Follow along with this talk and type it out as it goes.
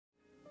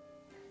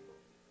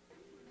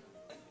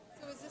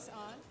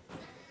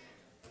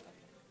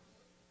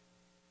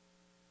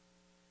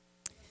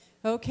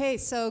Okay,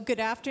 so good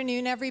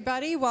afternoon,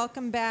 everybody.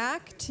 Welcome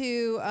back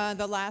to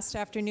the last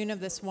afternoon of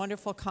this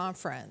wonderful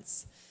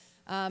conference.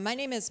 My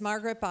name is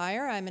Margaret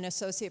Beyer. I'm an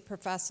associate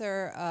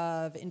professor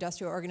of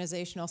industrial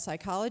organizational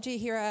psychology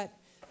here at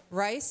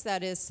Rice.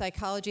 That is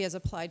psychology as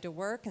applied to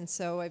work, and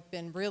so I've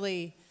been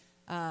really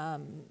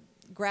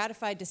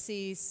gratified to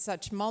see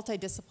such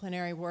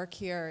multidisciplinary work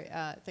here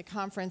at the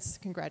conference.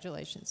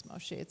 Congratulations,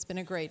 Moshe. It's been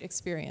a great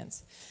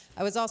experience.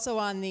 I was also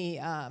on the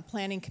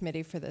planning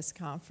committee for this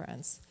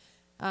conference.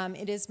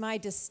 It is my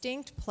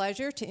distinct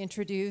pleasure to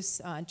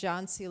introduce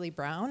John Seely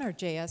Brown, or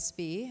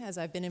JSB, as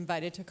I've been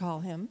invited to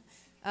call him.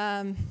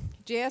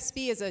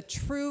 JSB is a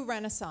true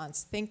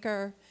Renaissance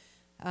thinker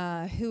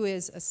who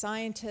is a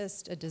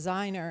scientist, a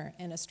designer,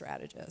 and a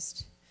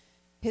strategist.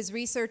 His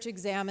research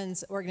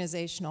examines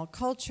organizational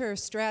culture,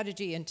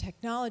 strategy, and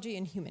technology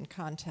in human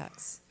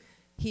contexts.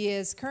 He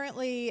is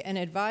currently an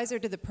advisor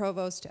to the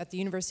provost at the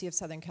University of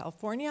Southern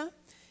California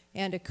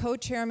and a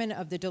co-chairman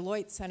of the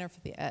Deloitte Center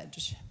for the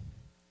Edge.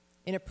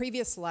 In a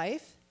previous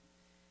life,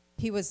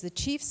 he was the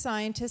chief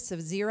scientist of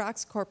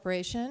Xerox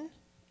Corporation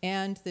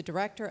and the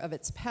director of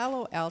its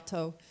Palo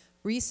Alto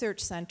Research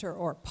Center,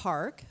 or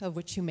PARC, of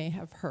which you may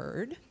have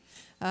heard,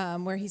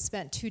 where he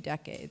spent 2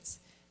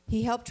 decades.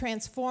 He helped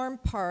transform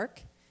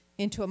PARC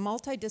into a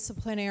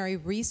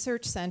multidisciplinary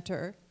research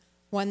center,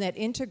 one that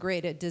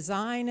integrated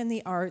design and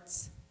the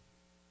arts,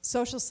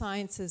 social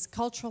sciences,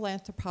 cultural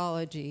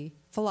anthropology,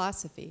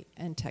 philosophy,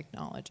 and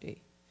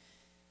technology.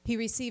 He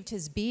received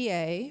his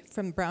BA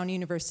from Brown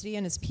University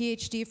and his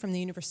PhD from the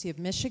University of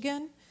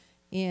Michigan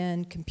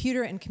in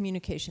computer and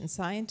communication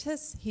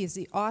scientists. He is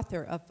the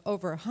author of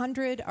over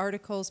 100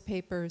 articles,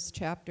 papers,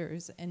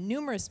 chapters, and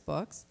numerous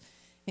books,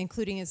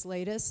 including his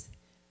latest,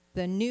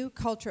 The New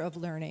Culture of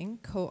Learning,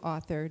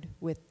 co-authored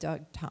with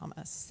Doug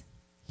Thomas.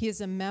 He is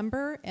a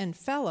member and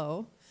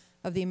fellow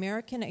of the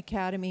American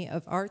Academy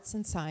of Arts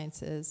and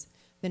Sciences,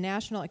 the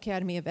National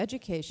Academy of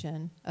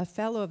Education, a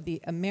fellow of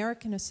the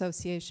American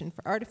Association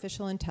for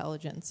Artificial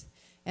Intelligence,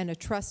 and a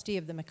trustee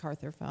of the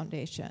MacArthur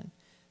Foundation.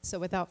 So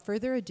without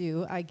further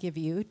ado, I give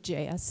you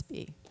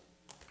JSB.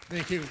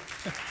 Thank you.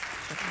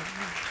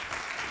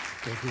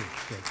 Thank you.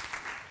 Good.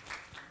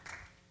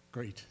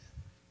 Great.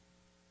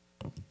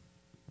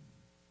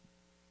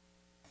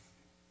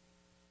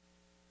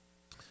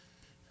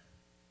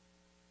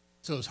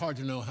 So it's hard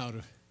to know how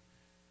to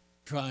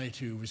try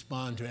to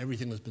respond to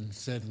everything that's been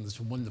said in this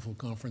wonderful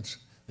conference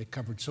that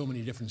covered so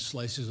many different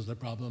slices of the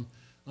problem.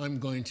 I'm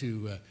going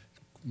to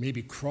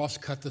maybe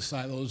cross-cut the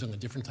silos in a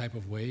different type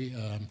of way,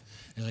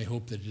 and I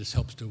hope that it just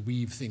helps to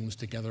weave things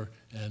together,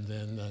 and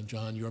then,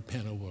 John, your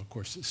panel will, of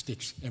course,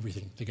 stitch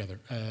everything together.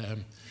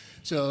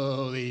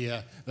 So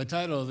the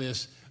title of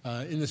this,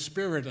 in the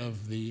spirit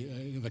of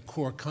the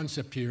core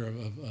concept here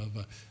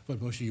of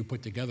what most of you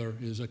put together,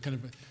 is a kind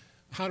of,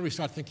 how do we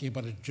start thinking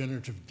about a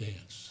generative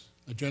dance?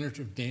 A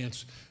generative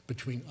dance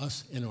between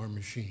us and our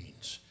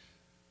machines.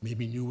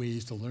 Maybe new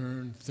ways to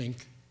learn,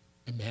 think,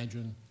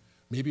 imagine.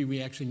 Maybe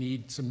we actually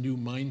need some new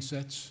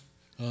mindsets,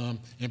 and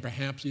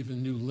perhaps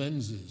even new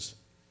lenses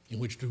in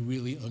which to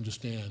really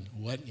understand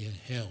what in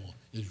hell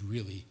is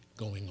really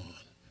going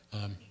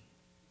on.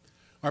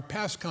 Our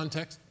past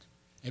context,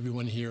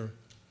 everyone here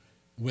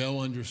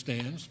well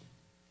understands.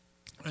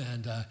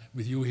 And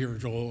with you here,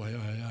 Joel,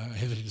 I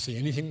hesitate to say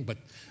anything, but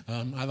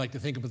I like to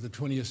think about the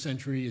 20th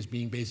century as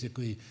being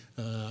basically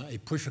a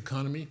push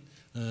economy,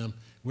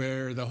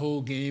 where the whole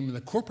game in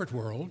the corporate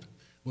world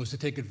was to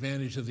take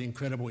advantage of the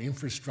incredible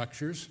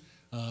infrastructures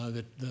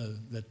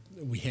that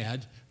we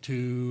had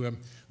to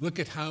look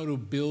at how to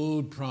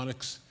build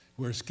products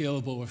where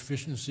scalable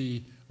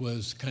efficiency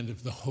was kind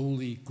of the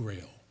holy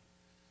grail.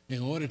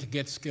 In order to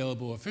get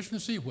scalable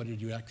efficiency, what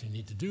did you actually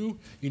need to do?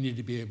 You need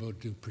to be able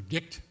to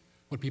predict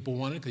what people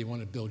wanted, because they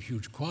wanted to build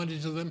huge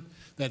quantities of them.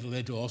 That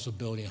led to also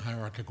building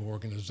hierarchical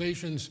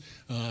organizations.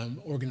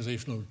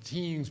 Organizational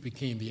teams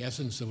became the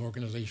essence of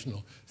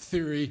organizational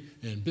theory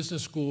in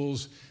business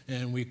schools,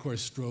 and we, of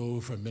course,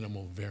 strove for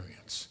minimal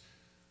variance.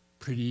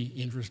 Pretty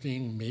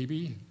interesting,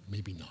 maybe,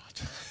 maybe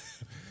not.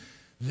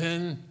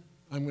 Then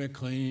I'm going to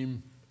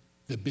claim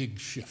the big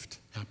shift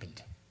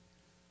happened.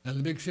 And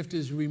the big shift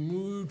is we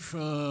moved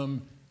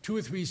from 2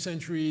 or 3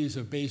 centuries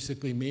of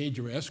basically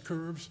major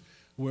S-curves,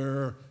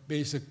 where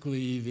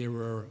basically there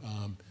were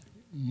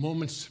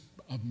moments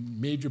of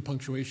major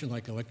punctuation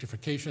like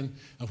electrification,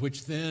 of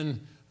which then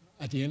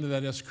at the end of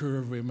that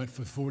S-curve we went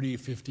for 40,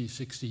 50,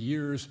 60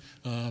 years,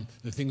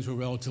 the things were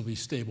relatively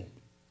stable.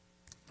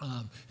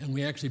 And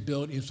we actually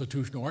built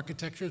institutional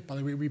architectures. By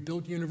the way, we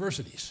built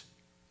universities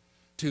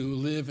to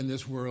live in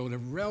this world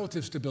of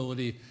relative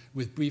stability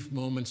with brief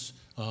moments,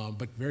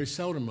 but very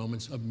seldom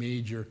moments of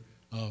major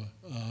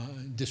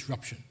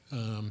disruption.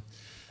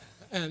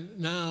 And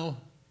now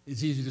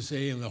it's easy to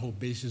say, and the whole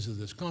basis of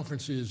this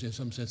conference is, in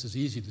some sense, it's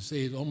easy to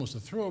say, it's almost a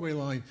throwaway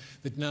line,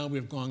 that now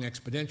we've gone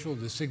exponential.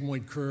 The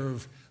sigmoid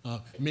curve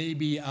may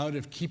be out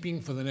of keeping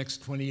for the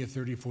next 20 or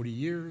 30, 40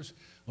 years.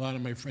 A lot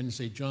of my friends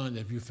say, John,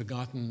 have you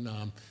forgotten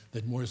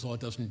that Moore's law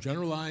doesn't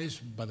generalize?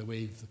 By the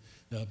way,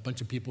 a bunch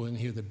of people in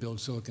here that build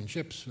silicon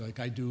chips, like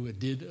I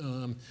did.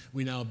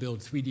 We now build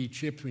 3D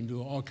chips. We can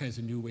do all kinds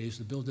of new ways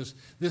to build this.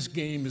 This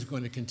game is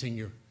going to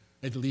continue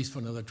at least for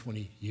another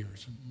 20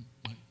 years.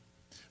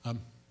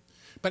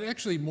 But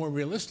actually, more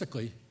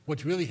realistically,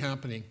 what's really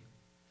happening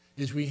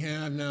is we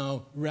have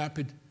now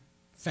rapid,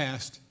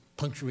 fast,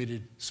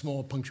 punctuated,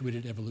 small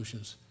punctuated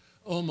evolutions.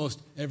 Almost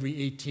every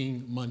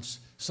 18 months,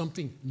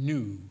 something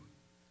new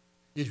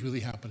is really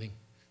happening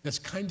that's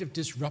kind of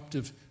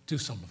disruptive to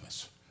some of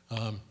us.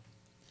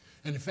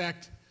 And in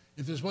fact,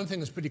 if there's one thing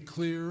that's pretty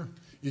clear,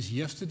 is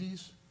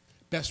yesterday's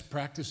best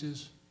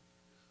practices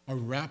are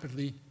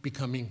rapidly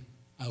becoming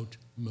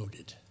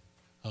outmoded.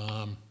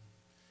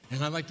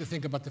 And I like to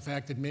think about the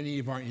fact that many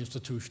of our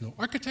institutional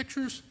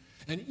architectures,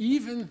 and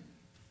even,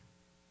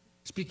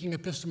 speaking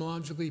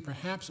epistemologically,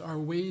 perhaps our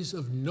ways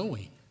of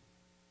knowing,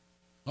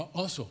 are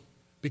also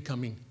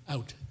becoming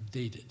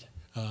outdated.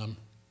 And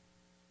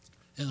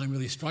I'm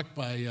really struck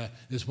by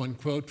this one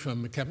quote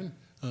from Kevin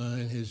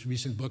in his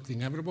recent book, The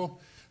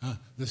Inevitable.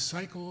 The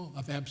cycle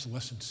of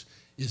obsolescence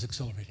is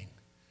accelerating.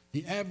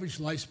 The average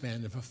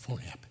lifespan of a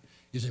phone app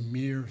is a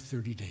mere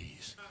 30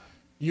 days.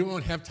 You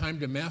won't have time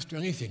to master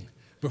anything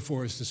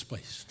before it's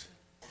displaced.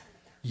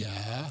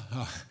 Yeah,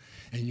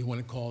 and you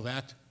want to call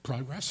that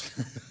progress?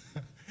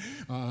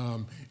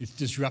 It's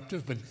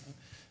disruptive, but it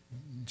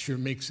sure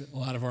makes a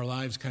lot of our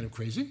lives kind of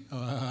crazy.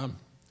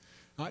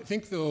 I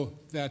think, though,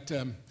 that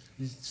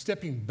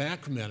stepping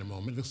back from that a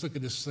moment, let's look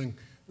at this thing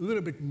a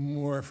little bit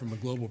more from a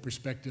global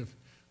perspective.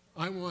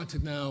 I want to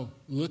now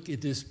look at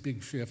this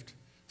big shift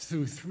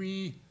through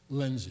three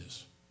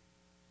lenses.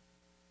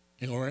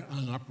 An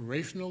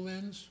operational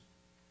lens,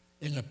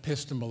 an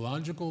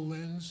epistemological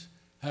lens,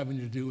 having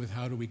to do with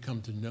how do we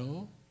come to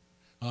know,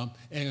 and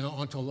an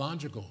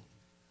ontological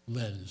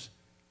lens.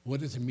 What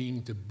does it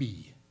mean to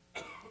be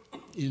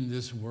in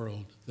this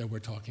world that we're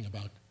talking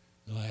about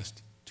the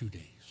last 2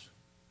 days?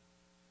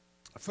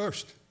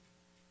 First,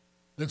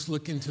 let's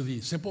look into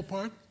the simple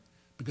part,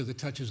 because it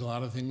touches a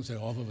lot of things that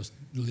all of us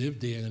live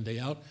day in and day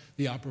out,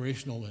 the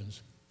operational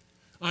lens.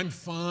 I'm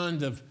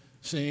fond of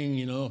saying,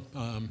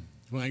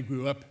 when I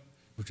grew up,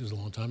 which is a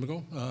long time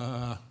ago,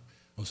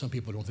 well, some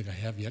people don't think I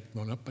have yet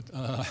grown up, but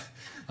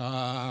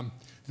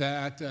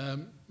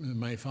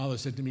my father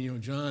said to me,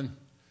 John,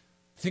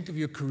 think of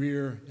your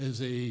career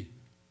as a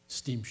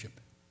steamship.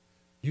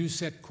 You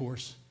set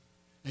course,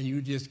 and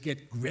you just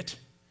get grit,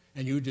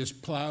 and you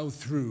just plow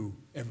through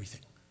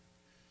everything.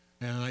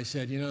 And I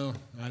said,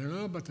 I don't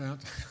know about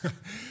that.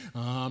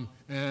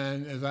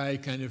 And as I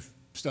kind of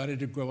started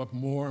to grow up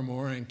more and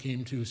more and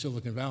came to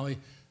Silicon Valley,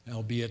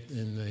 albeit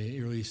in the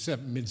early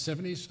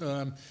mid-70s,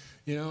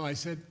 I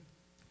said,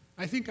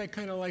 I think I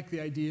kind of like the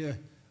idea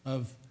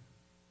of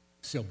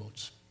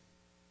sailboats.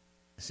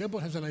 A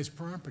sailboat has a nice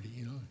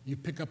property, You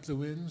pick up the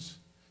winds,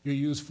 you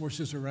use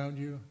forces around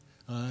you,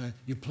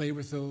 you play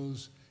with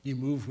those, you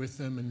move with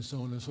them, and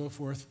so on and so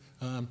forth.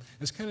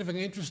 It's kind of an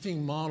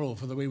interesting model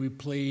for the way we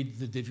played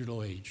the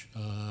digital age.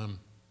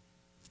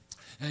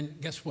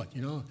 And guess what?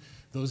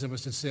 Those of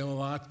us that sail a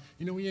lot,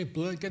 when you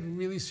get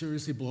really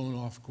seriously blown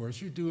off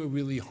course, you do a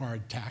really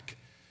hard tack.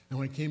 And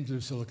when I came to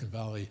Silicon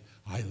Valley,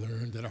 I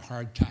learned that a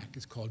hard tack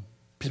is called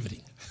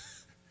pivoting.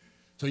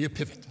 So you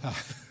pivot.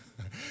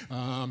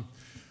 The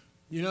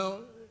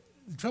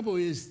trouble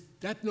is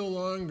that no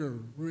longer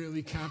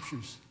really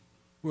captures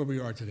where we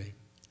are today.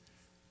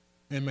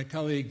 And my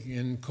colleague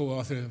and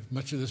co-author of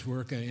much of this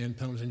work, Ann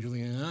Pelms and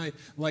Julian and I,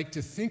 like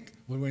to think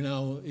we're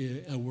now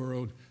in a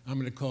world I'm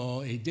going to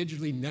call a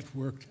digitally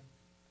networked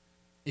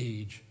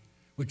age,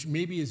 which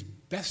maybe is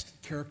best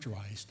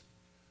characterized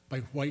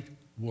by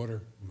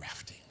whitewater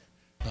rafting.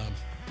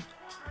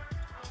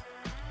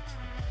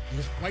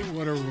 This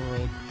whitewater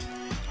world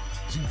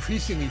is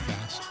increasingly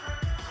fast,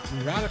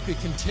 radically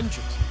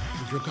contingent,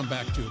 which we'll come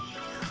back to,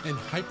 and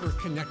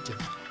hyper-connected.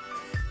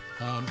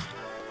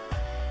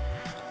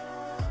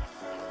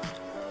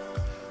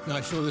 Now,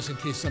 I show this in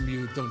case some of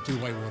you don't do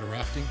whitewater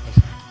rafting,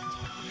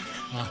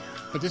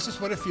 but this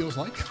is what it feels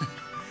like.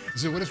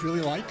 This is what it's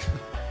really like.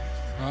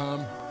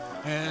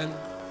 And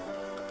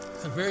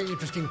some very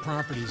interesting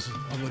properties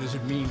of what does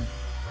it mean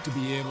to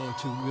be able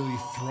to really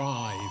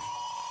thrive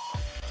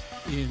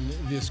in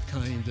this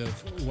kind of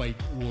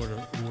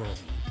whitewater world.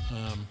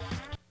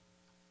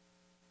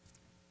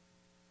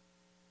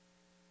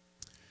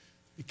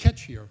 The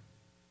catch here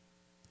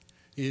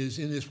is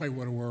in this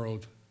whitewater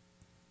world,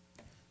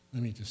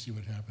 let me just see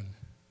what happened.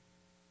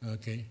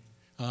 Okay.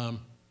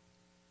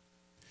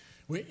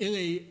 We're in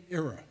an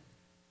era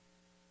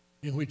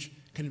in which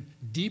kind of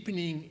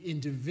deepening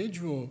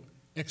individual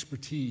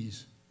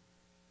expertise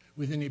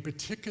within a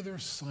particular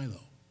silo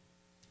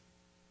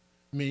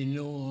may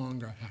no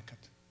longer hack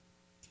it.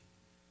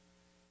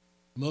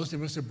 Most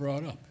of us are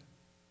brought up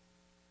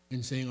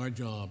in saying our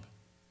job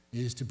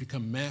is to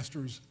become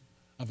masters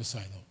of a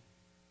silo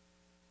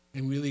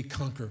and really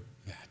conquer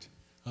that.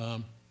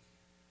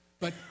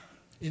 But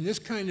in this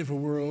kind of a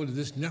world,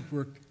 this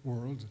networked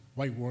world,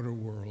 whitewater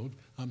world,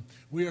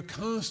 we are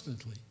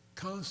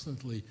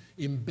constantly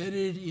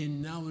embedded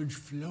in knowledge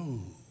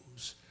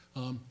flows.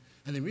 And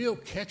the real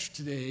catch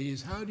today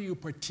is, how do you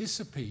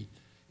participate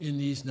in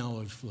these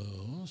knowledge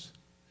flows,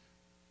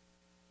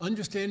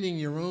 understanding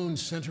your own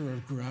center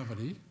of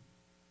gravity,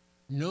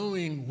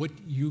 knowing what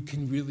you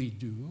can really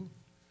do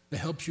that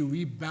helps you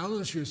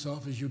rebalance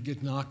yourself as you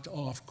get knocked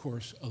off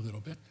course a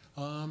little bit.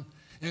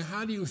 And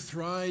how do you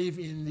thrive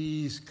in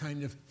these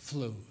kind of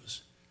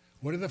flows?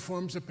 What are the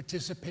forms of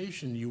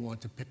participation you want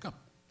to pick up?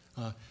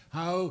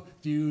 How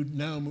do you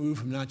now move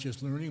from not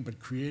just learning but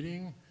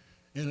creating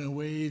in a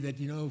way that,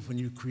 you know, when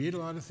you create a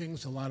lot of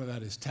things, a lot of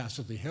that is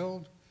tacitly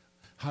held.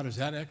 How does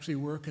that actually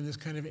work in this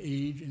kind of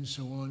age, and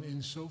so on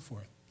and so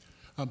forth?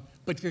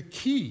 But the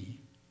key,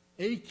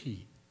 a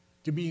key,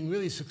 to being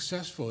really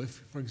successful, if,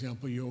 for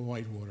example, you're a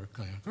whitewater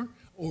kayaker,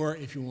 or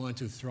if you want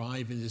to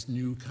thrive in this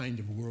new kind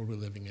of world we're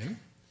living in,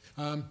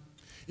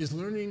 is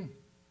learning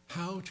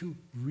how to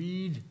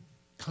read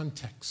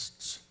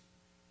contexts.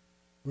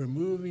 We're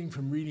moving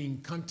from reading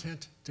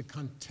content to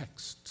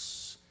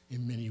contexts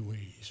in many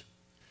ways.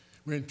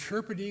 We're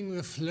interpreting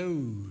the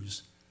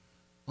flows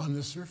on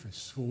the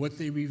surface for what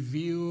they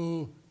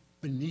reveal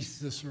beneath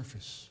the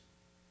surface.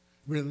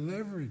 We're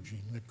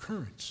leveraging the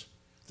currents,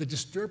 the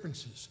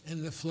disturbances,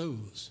 and the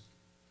flows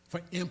for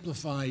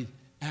amplified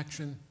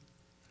action,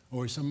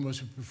 or some of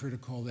us would prefer to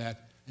call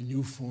that a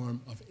new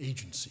form of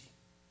agency,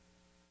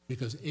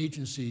 because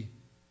agency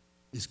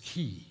is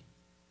key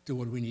to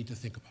what we need to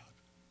think about.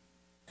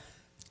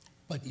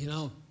 But, you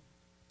know,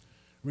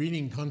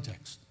 reading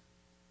context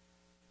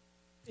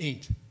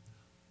ain't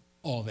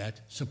all that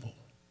simple.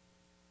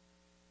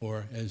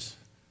 Or, as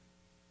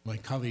my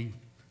colleague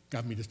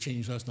got me to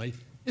change last night,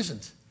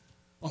 isn't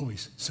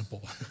always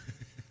simple.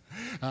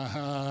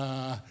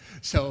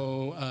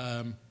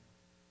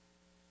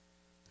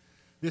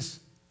 This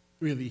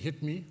really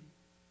hit me.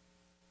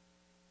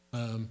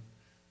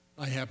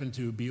 I happened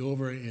to be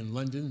over in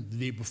London the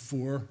day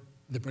before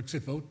the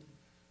Brexit vote,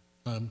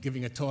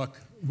 giving a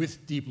talk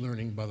with Deep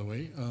Learning, by the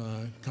way,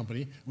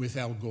 company, with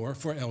Al Gore,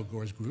 for Al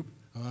Gore's group.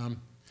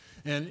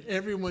 And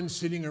everyone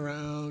sitting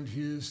around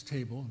his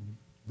table,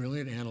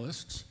 brilliant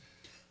analysts,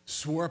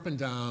 swore up and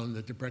down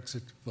that the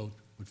Brexit vote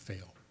would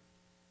fail.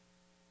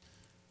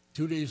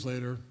 2 days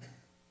later,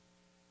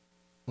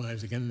 when I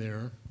was again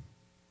there,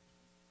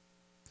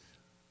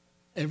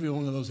 every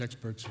one of those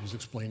experts was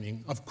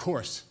explaining, of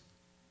course,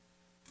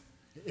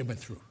 it went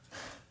through.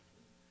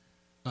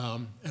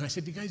 And I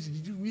said, you guys,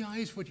 did you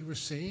realize what you were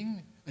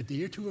saying a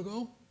day or two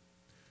ago?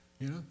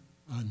 You know,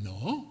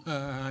 no.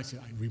 I said,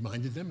 I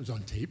reminded them, it was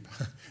on tape.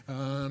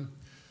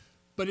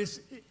 But it's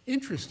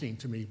interesting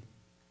to me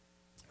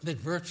that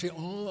virtually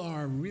all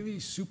our really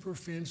super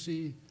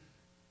fancy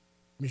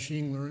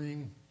machine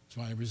learning, that's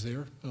why I was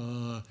there,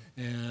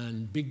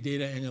 and big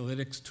data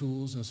analytics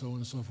tools and so on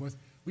and so forth,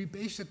 we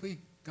basically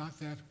got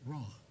that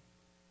wrong.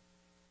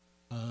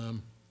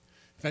 In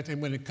fact,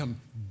 I'm going to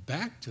come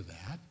back to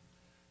that,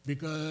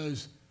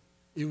 because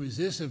it was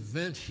this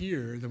event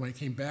here that when I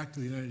came back to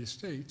the United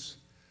States,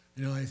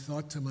 you know, I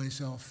thought to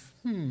myself,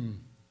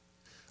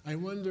 I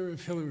wonder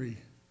if Hillary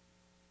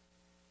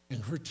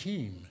and her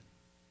team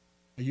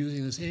are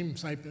using the same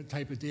type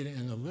of data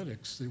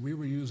analytics that we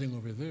were using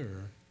over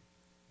there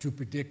to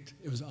predict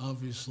it was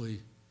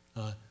obviously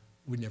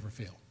would never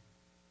fail,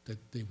 that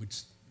they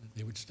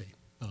would stay.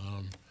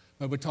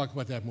 But we'll talk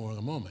about that more in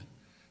a moment.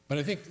 But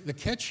I think the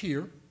catch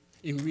here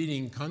in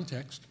reading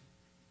context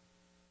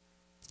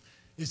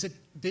is that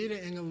data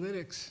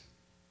analytics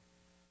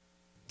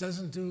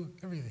doesn't do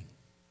everything.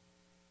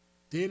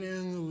 Data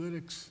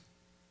analytics,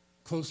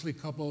 closely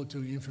coupled to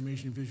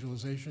information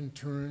visualization,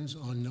 turns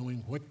on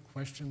knowing what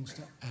questions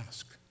to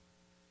ask.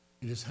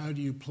 It is how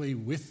do you play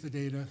with the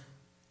data,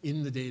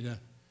 in the data,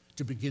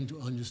 to begin to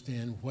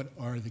understand what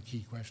are the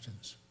key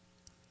questions.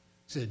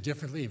 Said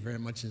differently, very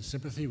much in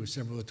sympathy with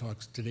several of the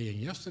talks today and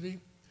yesterday,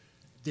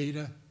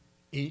 data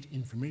ain't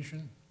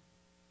information,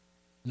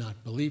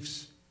 not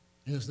beliefs,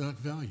 and it's not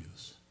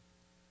values.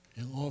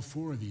 And all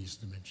four of these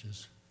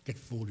dimensions get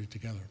folded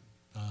together.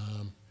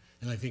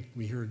 And I think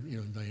we heard, you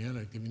know,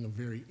 Diana giving a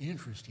very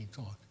interesting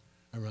talk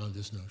around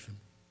this notion.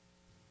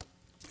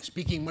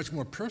 Speaking much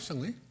more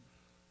personally,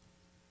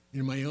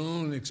 in my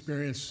own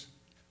experience,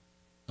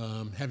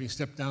 having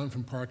stepped down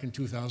from Park in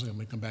 2000, I'm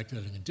going to come back to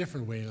that in a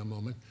different way in a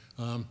moment,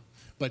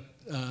 but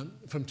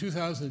from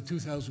 2000 to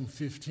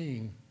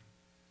 2015,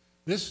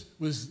 this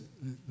was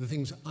the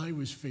things I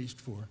was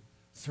faced for,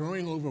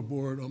 throwing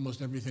overboard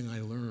almost everything I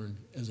learned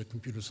as a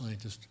computer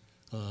scientist,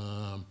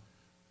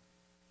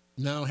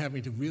 now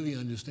having to really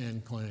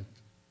understand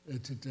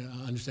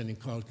understanding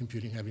cloud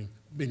computing, having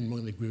been one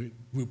of the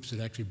groups that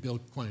actually built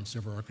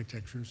client-server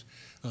architectures.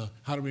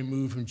 How do we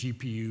move from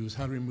GPUs?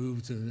 How do we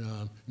move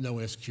to no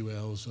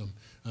SQLs?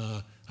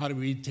 How do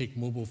we take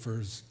mobile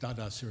first,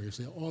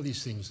 seriously? All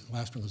these things.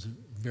 Last one was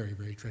very,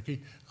 very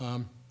tricky.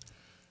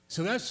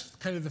 So that's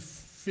kind of the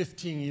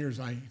 15 years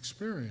I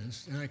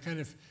experienced, and I kind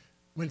of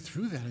went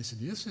through that. I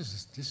said, this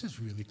is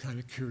really kind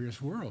of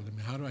curious world. I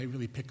mean, how do I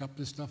really pick up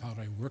this stuff? How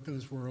do I work in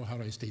this world? How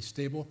do I stay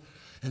stable?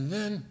 And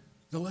then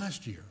the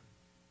last year,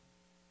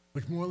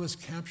 which more or less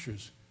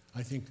captures,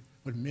 I think,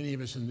 what many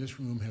of us in this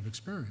room have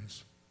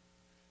experienced.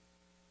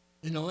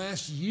 In the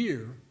last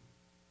year,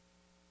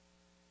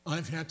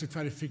 I've had to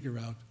try to figure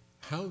out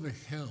how the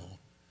hell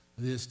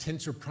this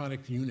tensor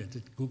product unit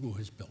that Google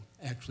has built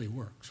actually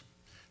works.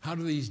 How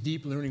do these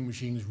deep learning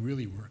machines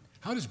really work?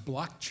 How does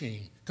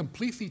blockchain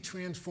completely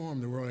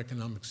transform the world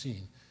economic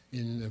scene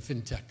in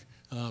fintech?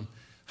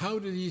 How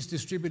do these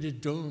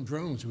distributed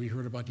drones we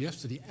heard about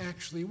yesterday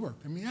actually work?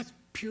 I mean, that's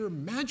pure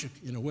magic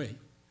in a way.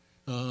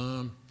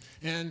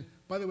 And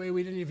by the way,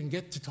 we didn't even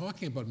get to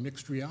talking about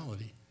mixed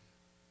reality.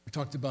 We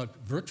talked about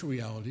virtual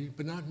reality,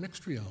 but not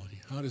mixed reality.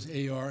 How does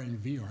AR and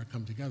VR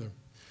come together?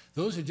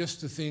 Those are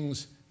just the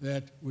things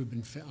that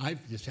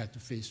I've just had to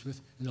face with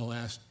in the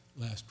last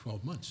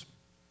 12 months.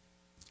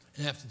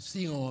 And after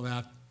seeing all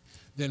that,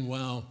 then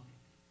wow,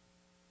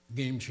 the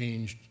game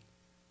changed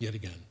yet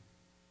again.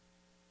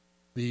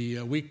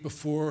 The week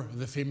before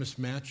the famous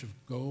match of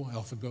Go,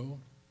 AlphaGo,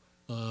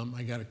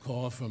 I got a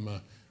call from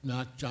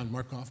not John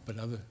Markoff, but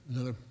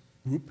another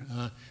group,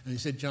 and he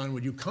said, John,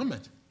 would you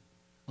comment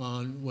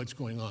on what's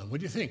going on? What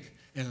do you think?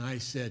 And they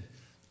said,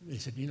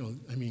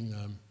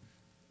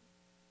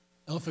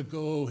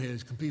 AlphaGo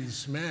has completely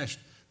smashed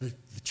the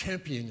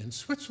champion in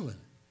Switzerland.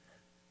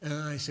 And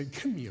I said,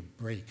 give me a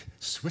break.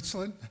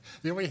 Switzerland?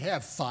 They only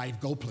have 5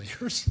 Go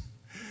players.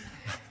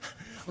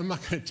 I'm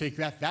not going to take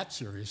that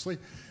seriously.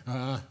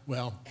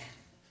 Well,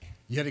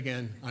 yet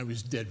again, I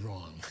was dead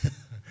wrong.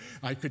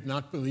 I could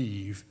not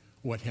believe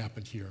what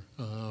happened here.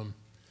 I'm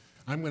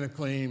going to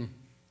claim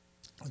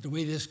the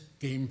way this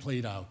game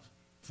played out,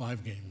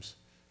 5 games,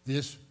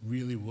 this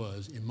really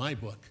was, in my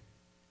book,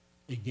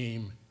 a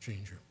game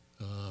changer.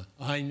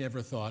 I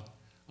never thought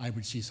I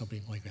would see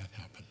something like that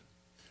happen.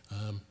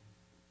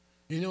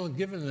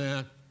 Given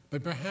that,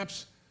 but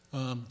perhaps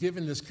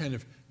given this kind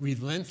of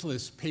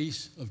relentless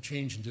pace of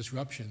change and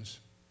disruptions,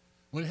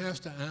 one has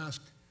to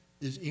ask,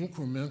 is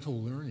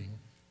incremental learning,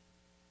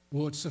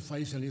 will it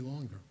suffice any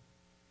longer?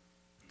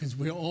 Because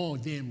we're all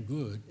damn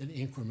good at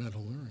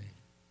incremental learning.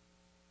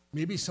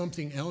 Maybe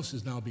something else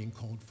is now being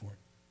called for.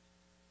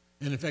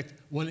 And in fact,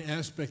 one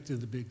aspect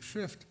of the big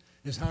shift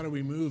is how do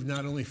we move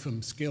not only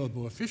from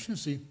scalable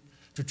efficiency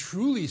to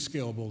truly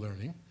scalable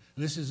learning.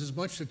 And this is as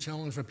much a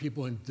challenge for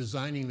people in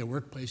designing the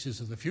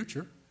workplaces of the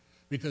future,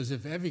 because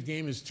if every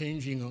game is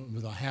changing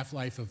with a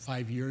half-life of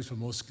 5 years for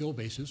most skill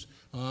bases,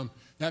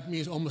 that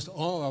means almost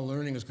all our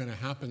learning is going to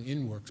happen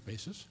in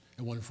workspaces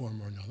in one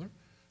form or another.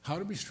 How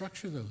do we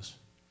structure those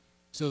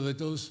so that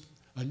those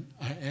are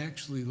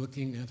actually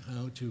looking at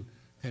how to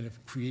kind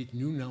of create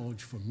new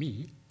knowledge for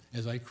me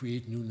as I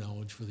create new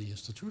knowledge for the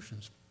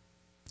institutions?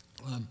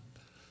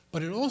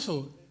 But it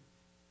also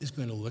is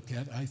going to look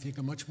at, I think,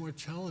 a much more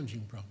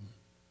challenging problem,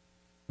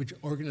 which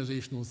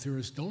organizational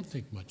theorists don't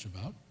think much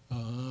about,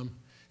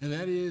 and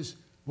that is,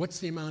 what's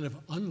the amount of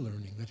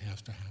unlearning that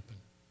has to happen?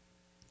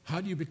 How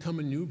do you become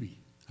a newbie?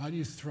 How do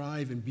you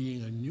thrive in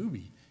being a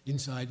newbie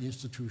inside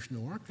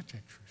institutional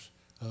architectures?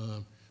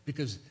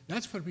 Because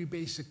that's what we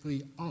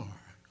basically are.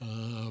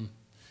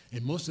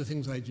 And most of the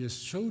things I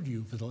just showed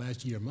you for the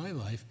last year of my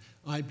life,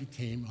 I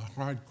became a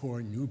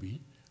hardcore newbie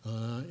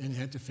and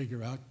had to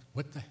figure out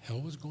what the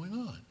hell was going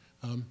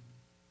on.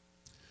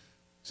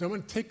 So I'm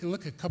going to take a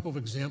look at a couple of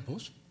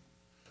examples.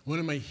 One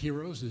of my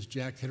heroes is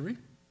Jack Henry.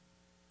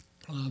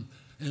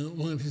 And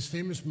one of his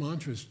famous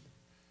mantras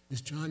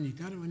is, John, you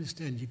got to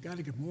understand, you got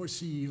to get more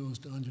CEOs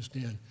to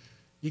understand,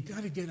 you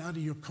got to get out of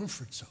your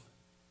comfort zone,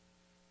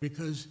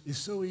 because it's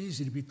so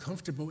easy to be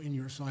comfortable in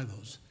your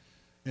silos.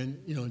 And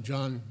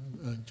John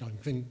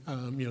King,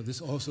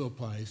 this also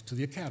applies to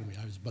the academy.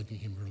 I was bugging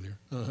him earlier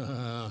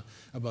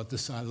about the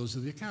silos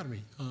of the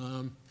academy.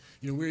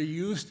 We're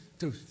used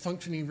to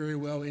functioning very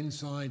well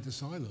inside the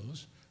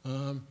silos.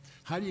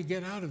 How do you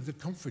get out of the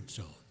comfort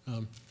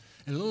zone?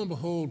 And lo and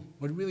behold,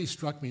 what really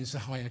struck me, this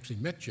is how I actually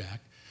met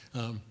Jack.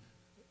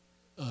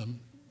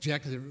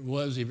 Jack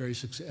was a very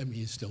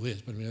he still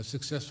is, but a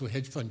successful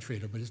hedge fund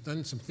trader, but has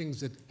done some things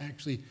that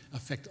actually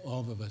affect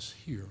all of us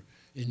here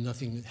in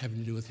nothing having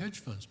to do with hedge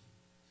funds.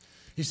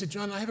 He said,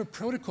 John, I have a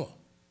protocol.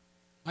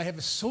 I have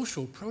a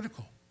social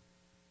protocol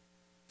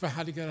for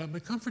how to get out of my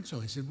comfort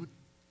zone. He said, well,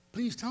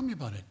 please tell me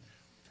about it.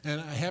 And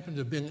I happened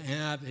to have been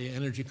at an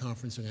energy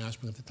conference in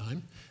Aspen at the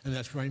time, and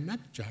that's where I met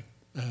Jack.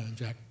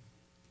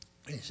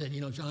 He said,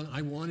 John,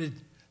 I wanted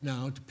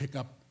now to pick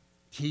up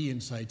key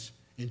insights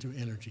into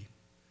energy,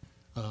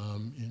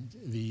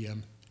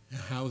 and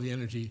how the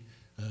energy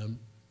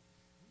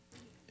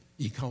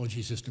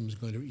ecology system is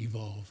going to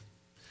evolve.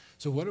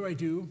 So what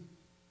do?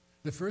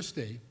 The first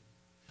day,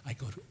 I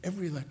go to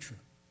every lecture.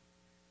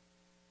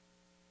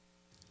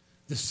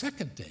 The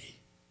second day,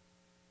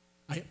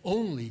 I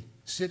only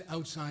sit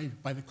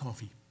outside by the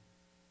coffee.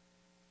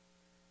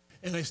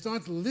 And I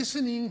start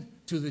listening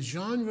to the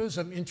genres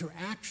of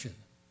interaction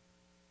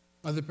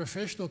of the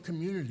professional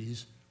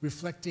communities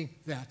reflecting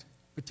that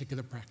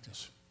particular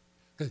practice.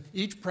 Because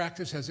each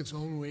practice has its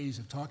own ways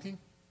of talking.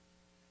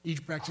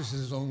 Each practice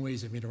has its own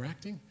ways of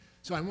interacting.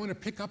 So I want to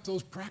pick up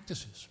those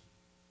practices.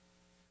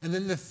 And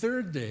then the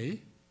third day,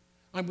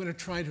 I'm going to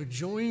try to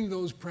join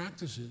those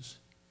practices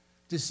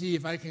to see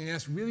if I can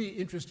ask really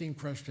interesting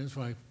questions,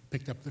 what I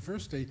picked up the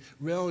first day,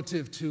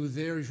 relative to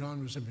their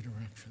genres of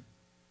interaction.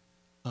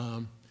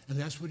 And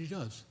that's what he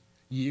does,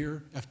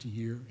 year after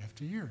year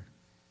after year.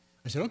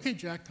 I said, okay,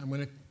 Jack, I'm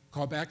going to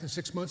call back in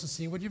 6 months and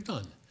see what you've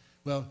done.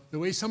 Well, the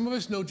way some of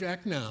us know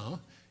Jack now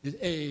is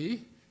A,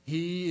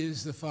 he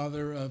is the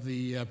father of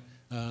the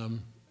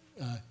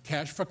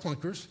Cash for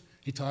Clunkers.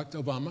 He talked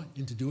Obama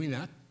into doing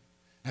that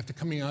after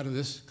coming out of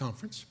this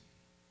conference.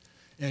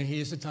 And he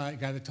is the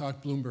guy that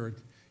talked Bloomberg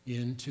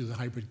into the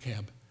hybrid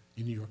cab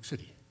in New York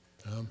City.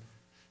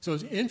 So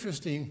it's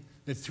interesting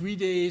that 3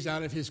 days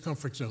out of his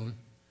comfort zone,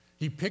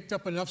 he picked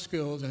up enough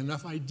skills and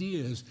enough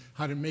ideas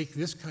how to make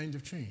this kind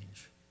of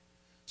change.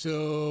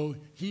 So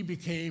he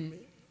became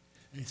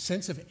a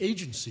sense of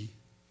agency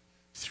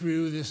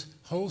through this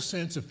whole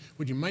sense of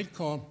what you might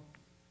call,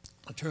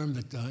 a term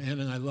that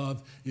Ann and I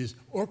love, is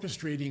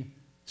orchestrating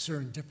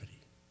serendipity.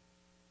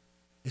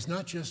 It's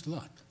not just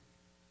luck.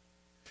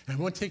 And I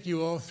won't take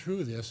you all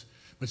through this,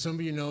 but some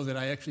of you know that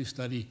I actually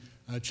study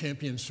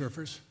champion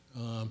surfers.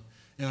 And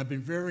I've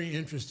been very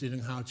interested in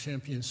how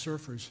champion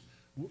surfers,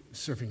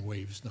 surfing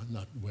waves,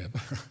 not web,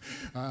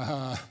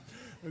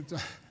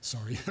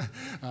 sorry,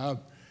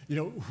 you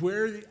know,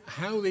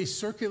 how they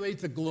circulate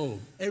the globe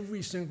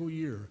every single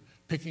year,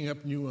 picking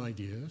up new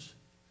ideas,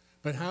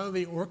 but how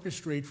they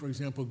orchestrate, for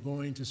example,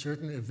 going to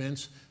certain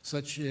events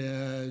such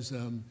as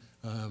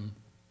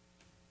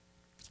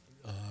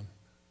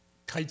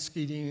kite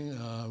skating,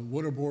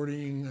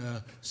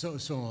 waterboarding,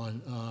 so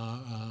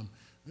on,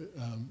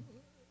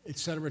 et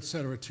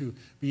cetera, to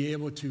be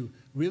able to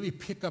really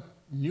pick up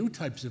new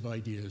types of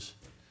ideas.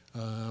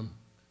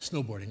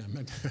 Snowboarding, I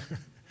meant.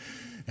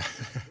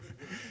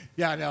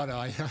 Yeah, no,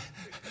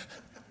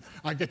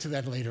 I'll get to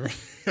that later.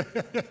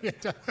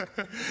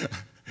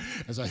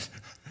 As I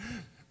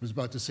was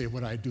about to say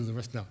what I do the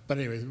rest now. But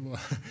anyway,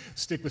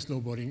 stick with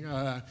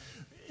snowboarding.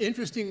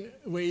 Interesting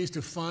ways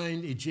to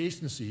find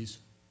adjacencies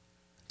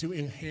to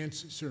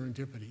enhance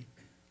serendipity,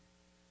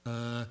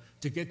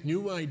 to get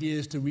new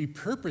ideas, to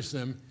repurpose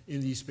them in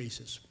these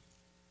spaces.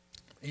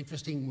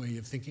 Interesting way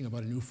of thinking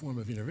about a new form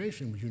of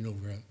innovation, which you know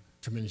very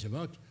tremendous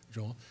about,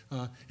 Joel,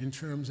 in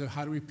terms of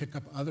how do we pick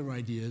up other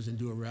ideas and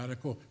do a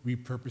radical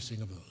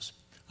repurposing of those.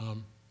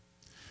 And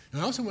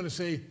I also want to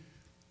say,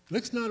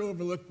 let's not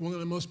overlook one of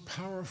the most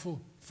powerful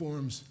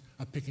forms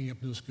of picking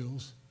up new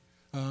skills,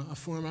 a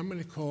form I'm going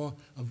to call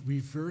of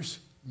reverse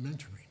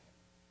mentoring.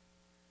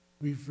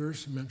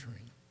 Reverse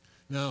mentoring.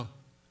 Now,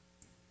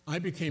 I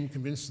became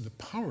convinced of the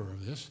power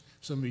of this.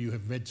 Some of you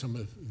have read some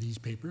of these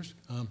papers.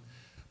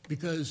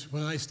 Because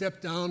when I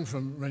stepped down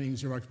from running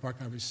Xerox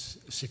PARC, I was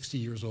 60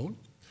 years old.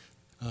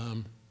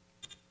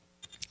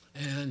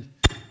 And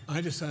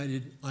I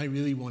decided I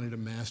really wanted to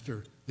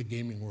master the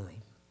gaming world.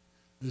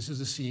 This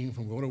is a scene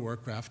from World of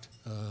Warcraft.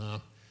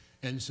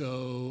 And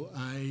so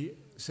I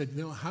said,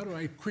 you know, how do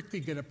I quickly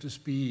get up to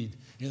speed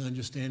in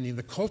understanding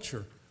the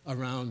culture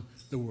around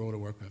the World of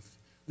Warcraft?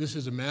 This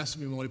is a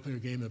massively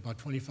multiplayer game, about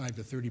 25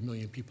 to 30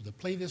 million people that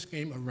play this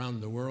game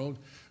around the world.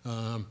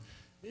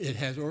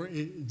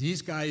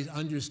 These guys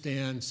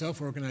understand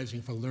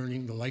self-organizing for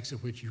learning, the likes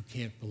of which you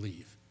can't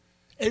believe.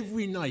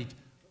 Every night,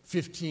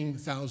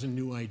 15,000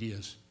 new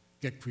ideas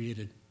get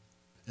created,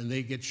 and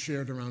they get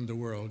shared around the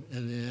world,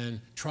 and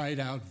then tried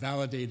out,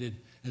 validated,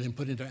 and then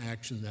put into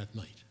action that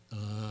night.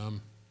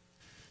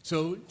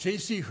 So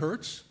J.C.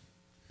 Hertz,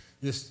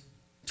 this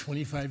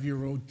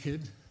 25-year-old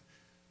kid,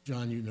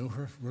 John, you know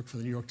her, worked for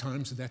the New York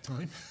Times at that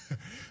time.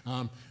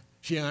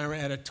 She and I were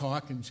at a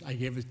talk, and I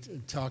gave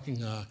it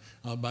talking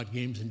about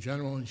games in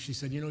general, and she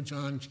said, you know,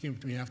 John, she came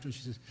up to me after,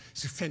 she says,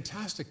 it's a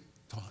fantastic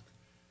talk,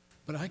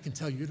 but I can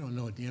tell you don't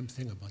know a damn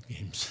thing about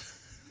games.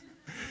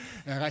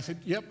 And I said,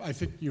 yep, I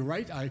think you're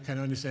right, I can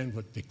understand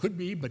what they could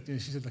be, but then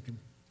she said, look,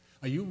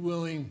 are you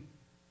willing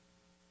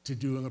to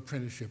do an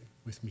apprenticeship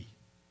with me?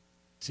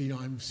 So, you know,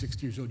 I'm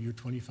 60 years old, you're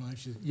 25.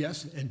 She said,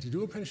 yes, and to do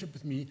an apprenticeship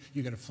with me,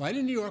 you got to fly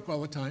to New York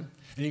all the time,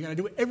 and you got to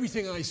do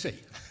everything I say.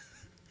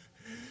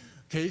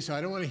 Okay, so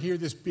I don't want to hear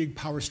this big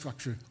power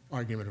structure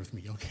argument with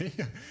me, okay?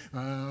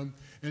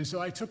 And so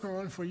I took her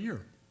on for a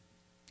year.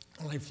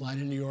 I'd fly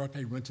to New York,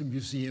 I'd run to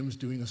museums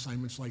doing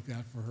assignments like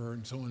that for her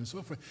and so on and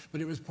so forth. But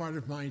it was part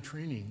of my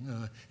training.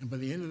 And by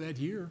the end of that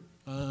year,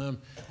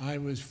 I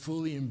was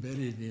fully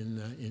embedded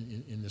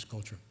in this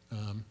culture.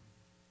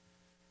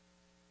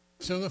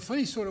 So in a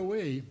funny sort of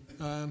way,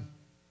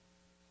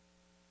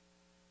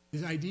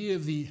 this idea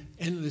of the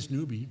endless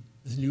newbie,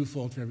 this new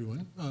fault for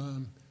everyone,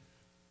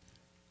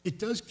 it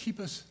does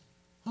keep us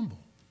humble.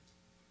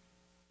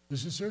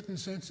 There's a certain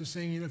sense of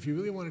saying, you know, if you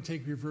really want to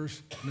take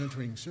reverse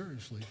mentoring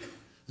seriously,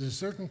 there's a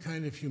certain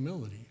kind of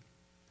humility.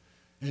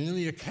 And in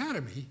the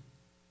academy,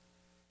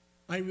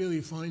 I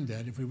really find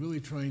that if we're really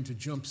trying to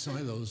jump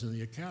silos in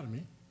the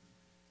academy,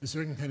 a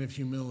certain kind of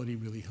humility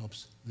really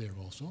helps there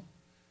also.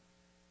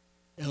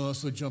 and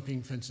also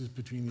jumping fences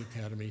between the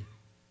academy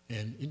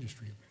and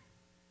industry.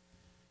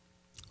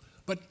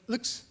 But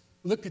let's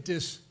look at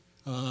this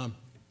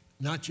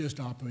not just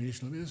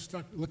operationally, let's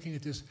start looking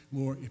at this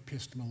more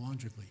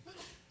epistemologically.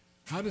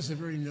 How does the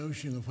very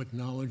notion of what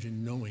knowledge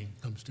and knowing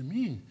comes to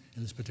mean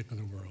in this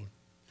particular world?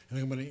 And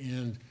I'm going to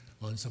end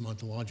on some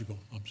ontological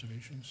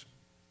observations.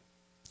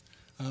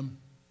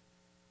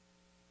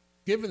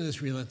 Given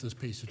this relentless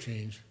pace of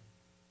change,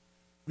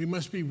 we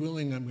must be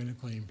willing, I'm going to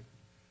claim,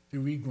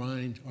 to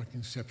regrind our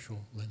conceptual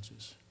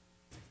lenses.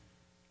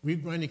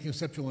 Regrinding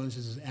conceptual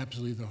lenses is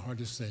absolutely the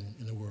hardest thing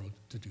in the world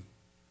to do,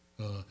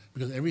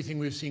 because everything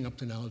we've seen up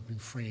to now has been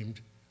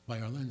framed by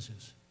our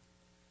lenses.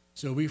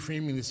 So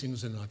reframing these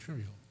things are not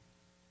trivial.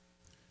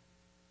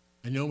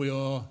 I know we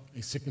all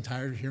are sick and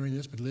tired of hearing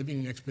this, but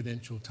living in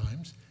exponential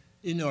times,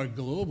 in our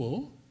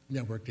global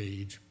networked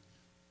age,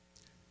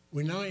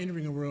 we're now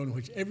entering a world in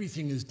which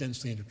everything is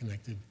densely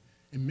interconnected,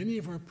 and many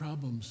of our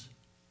problems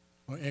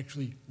are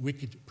actually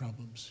wicked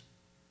problems.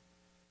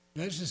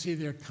 That is to say,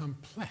 they're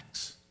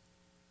complex,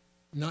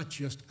 not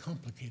just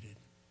complicated.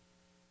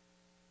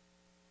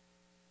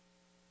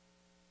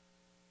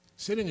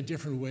 Said in a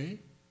different way,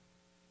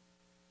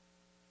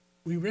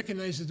 we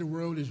recognize that the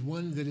world is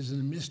one that is in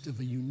the midst of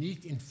a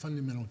unique and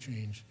fundamental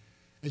change,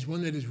 as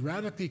one that is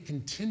radically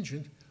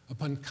contingent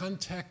upon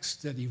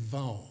contexts that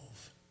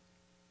evolve,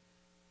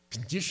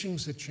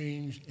 conditions that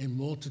change, and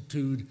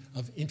multitude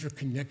of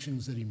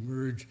interconnections that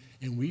emerge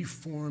and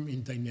reform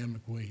in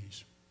dynamic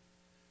ways.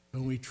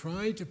 When we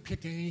try to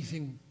pick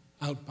anything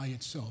out by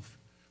itself,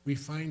 we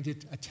find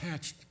it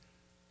attached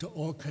to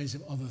all kinds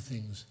of other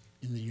things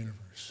in the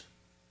universe.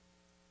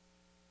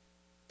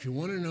 If you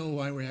want to know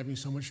why we're having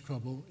so much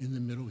trouble in the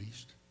Middle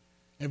East,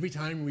 every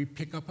time we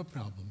pick up a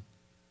problem,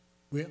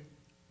 we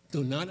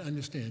do not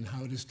understand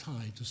how it is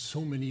tied to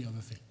so many other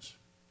things.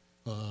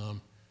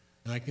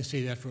 And I can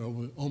say that for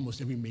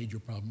almost every major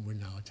problem we're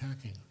now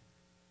attacking.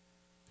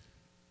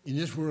 In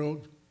this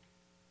world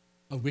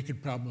of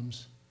wicked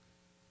problems,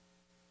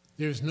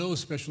 there's no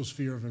special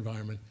sphere of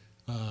environment.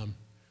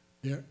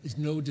 There is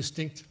no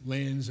distinct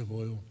lands of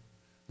oil,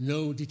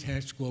 no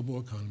detached global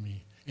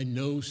economy, and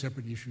no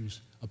separate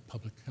issues of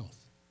public health.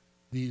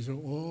 These are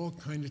all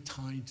kind of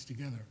tied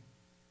together.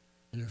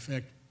 And in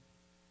fact,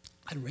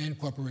 at Rand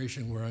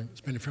Corporation, where I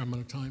spend a fair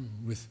amount of time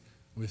with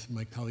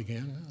my colleague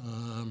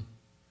Ann,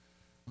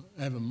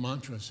 I have a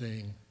mantra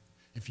saying,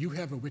 if you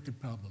have a wicked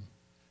problem,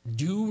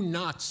 do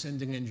not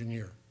send an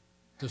engineer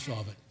to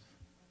solve it.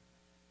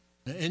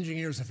 Now,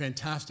 engineers are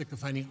fantastic at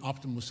finding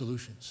optimal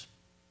solutions.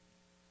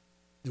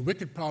 The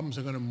wicked problems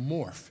are going to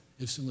morph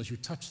as soon as you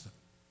touch them.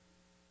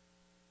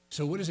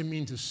 So what does it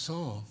mean to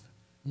solve?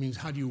 It means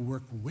how do you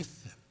work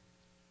with them?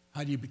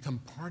 How do you become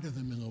part of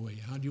them in a way?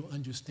 How do you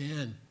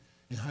understand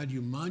and how do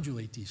you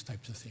modulate these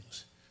types of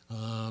things?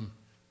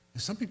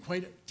 There's something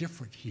quite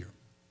different here.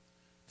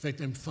 In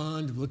fact, I'm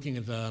fond of looking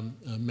at a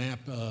map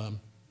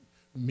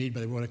made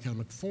by the World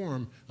Economic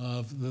Forum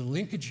of the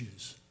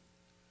linkages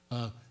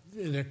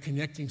that are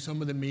connecting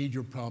some of the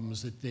major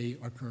problems that they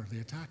are currently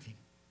attacking.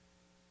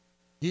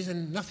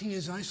 Nothing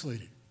is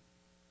isolated.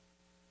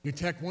 You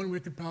attack one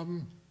wicked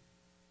problem,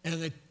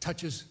 and it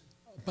touches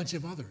a bunch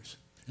of others.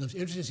 And it's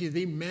interesting to see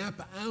they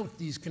map out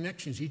these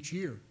connections each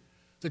year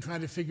to try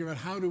to figure out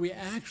how do we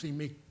actually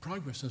make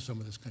progress on some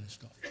of this kind of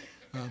stuff.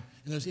 And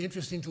it's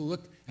interesting to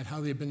look at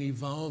how they've been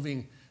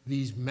evolving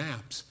these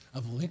maps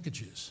of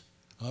linkages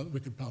of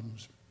wicked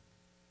problems.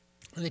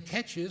 And the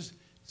catch is,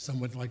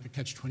 somewhat like the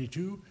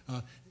catch-22,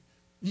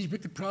 these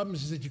wicked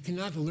problems is that you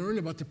cannot learn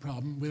about the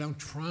problem without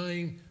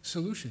trying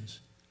solutions.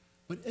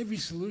 But every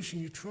solution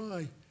you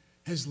try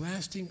has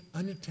lasting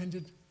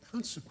unintended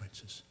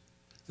consequences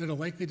that are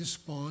likely to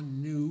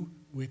spawn new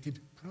wicked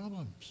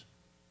problems.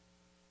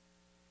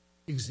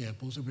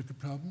 Examples of wicked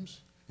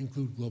problems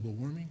include global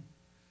warming,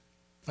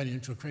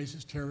 financial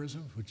crisis,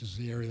 terrorism, which is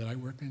the area that I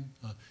work in,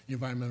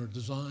 environmental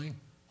design,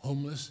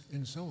 homeless,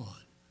 and so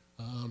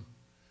on.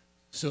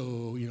 So,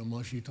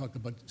 Moshe, you talked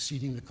about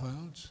seeding the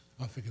clouds.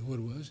 I forget what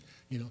it was.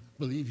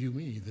 Believe you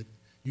me, that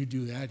you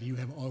do that, you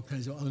have all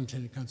kinds of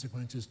unintended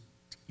consequences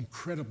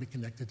incredibly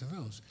connected to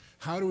those.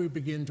 How do we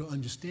begin to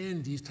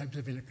understand these types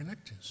of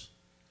interconnections?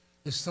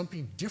 There's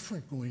something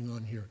different going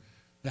on here.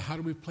 How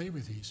do we play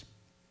with these?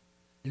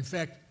 In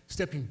fact,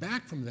 stepping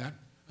back from that,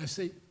 I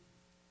say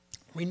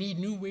we need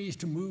new ways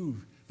to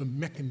move from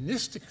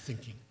mechanistic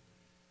thinking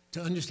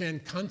to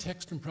understand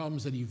context and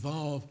problems that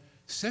evolve,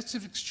 sets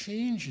of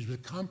exchanges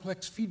with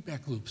complex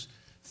feedback loops.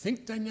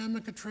 Think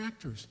dynamic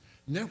attractors,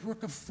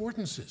 network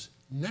affordances,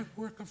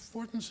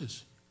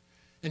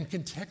 and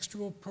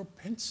contextual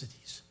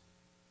propensities.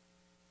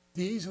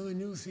 These are the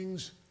new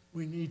things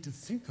we need to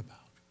think about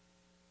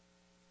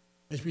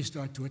as we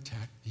start to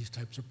attack these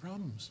types of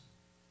problems.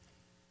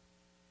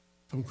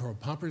 From Karl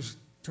Popper's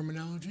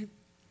terminology,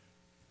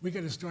 we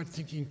got to start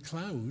thinking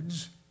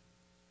clouds,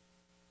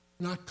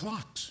 not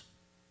clocks.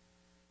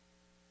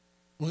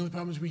 One of the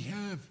problems we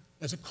have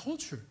as a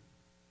culture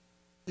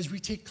is we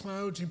take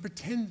clouds and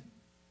pretend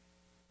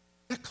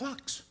they're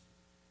clocks.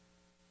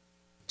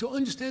 To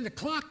understand a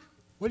clock,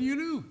 what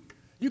do?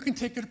 You can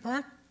take it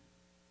apart.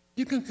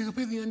 You can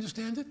completely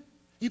understand it.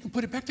 You can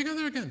put it back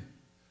together again.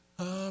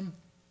 A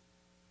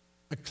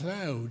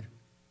cloud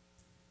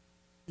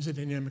is a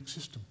dynamic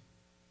system.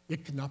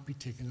 It cannot be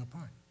taken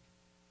apart.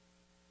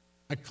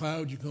 A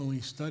cloud you can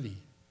only study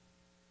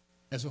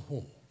as a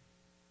whole.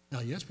 Now,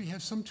 yes, we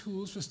have some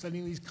tools for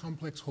studying these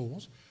complex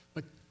wholes,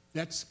 but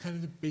that's kind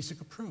of the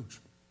basic approach.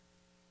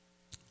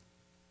 In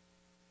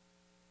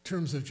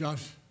terms of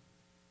Josh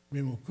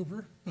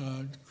Cooper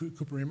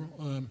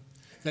Ramo,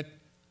 that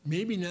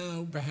maybe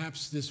now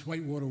perhaps this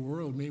whitewater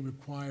world may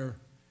require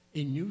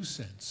a new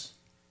sense,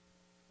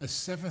 a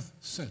seventh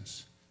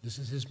sense. This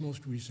is his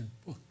most recent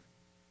book.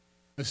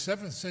 A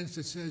seventh sense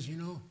that says, you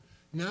know,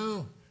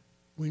 now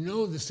we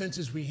know the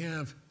senses we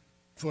have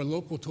for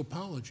local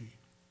topology.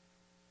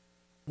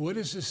 What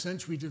is the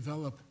sense we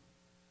develop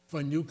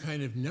for a new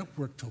kind of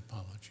network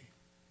topology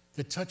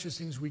that touches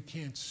things we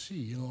can't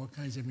see in all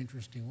kinds of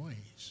interesting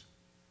ways?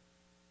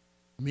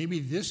 Maybe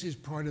this is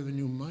part of the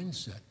new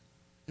mindset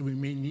that we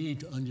may need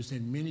to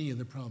understand many of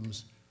the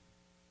problems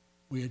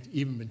we had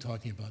even been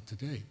talking about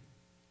today.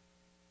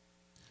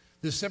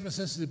 The seventh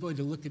sense is the ability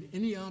to look at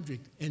any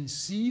object and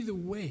see the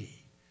way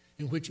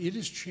in which it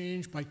is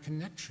changed by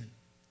connection,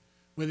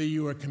 whether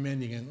you are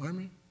commanding an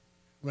army,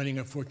 running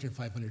a Fortune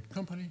 500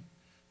 company,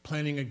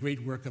 planning a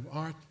great work of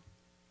art,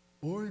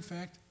 or in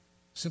fact,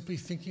 simply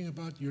thinking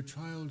about your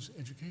child's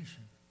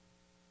education.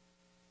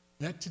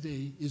 That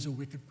today is a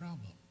wicked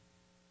problem.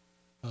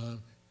 And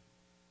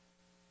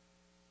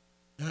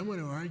I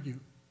want to argue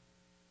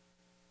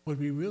what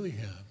we really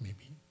have,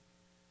 maybe,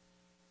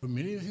 for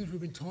many of the things we've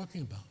been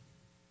talking about,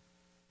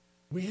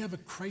 we have a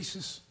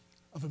crisis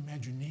of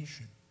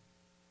imagination,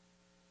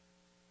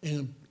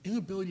 an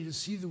inability to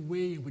see the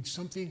way in which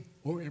something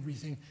or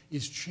everything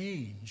is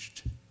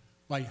changed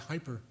by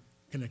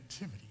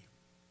hyperconnectivity.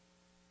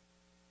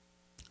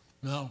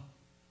 Now,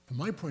 from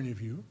my point of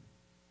view,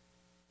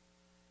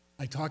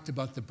 I talked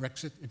about the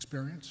Brexit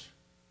experience,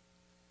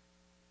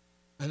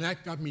 and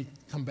that got me to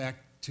come back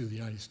to the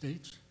United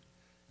States,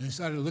 and I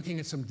started looking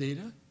at some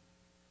data,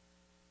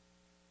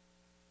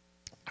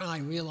 and I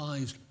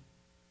realized,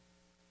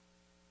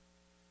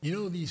 you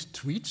know these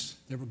tweets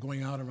that were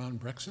going out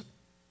around Brexit?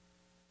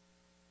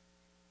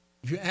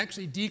 If you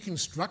actually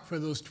deconstruct where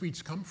those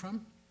tweets come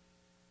from,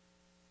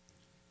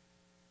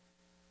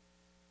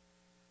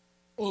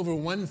 over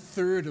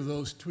 1/3 of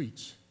those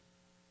tweets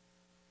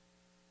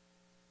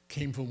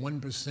came from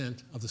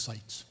 1% of the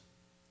sites.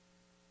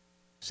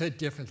 Said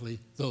differently,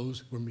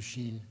 those were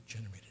machine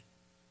generated.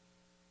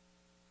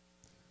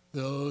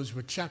 Those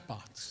were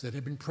chatbots that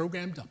had been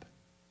programmed up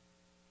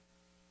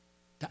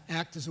to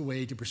act as a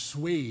way to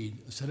persuade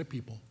a set of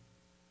people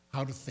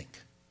how to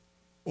think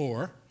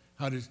or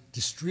how to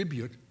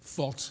distribute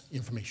false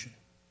information.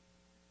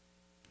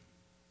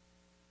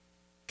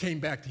 Came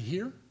back to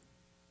here,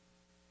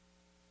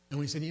 and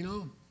we said, you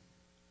know,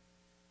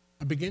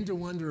 I begin to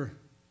wonder,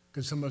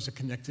 because some of us are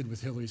connected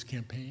with Hillary's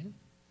campaign,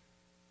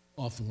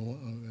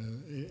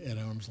 often at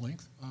arm's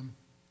length,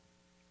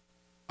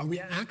 are we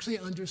actually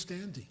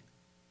understanding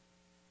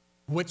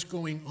what's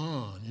going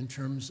on in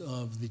terms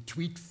of the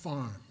tweet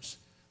farms,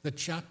 the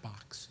chat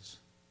boxes,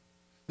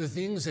 the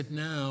things that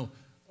now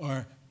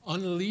are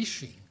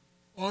unleashing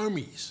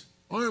armies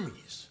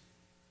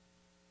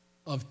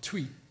of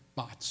tweet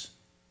bots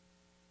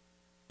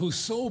whose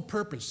sole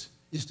purpose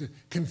is to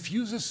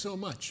confuse us so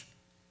much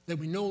that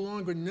we no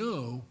longer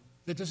know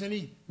that there's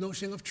any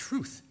notion of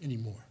truth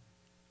anymore.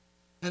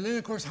 And then,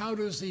 of course, how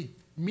does the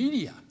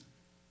media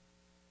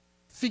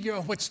figure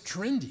out what's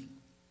trending?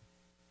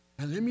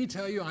 And let me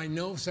tell you, I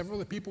know several of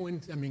the people in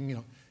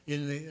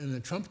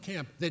the Trump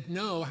camp that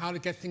know how to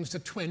get things to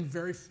trend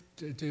very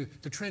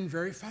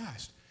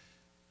fast.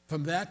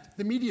 From that,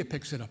 the media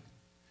picks it up.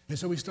 And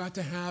so we start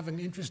to have an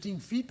interesting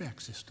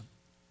feedback system.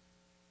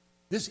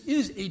 This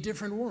is a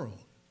different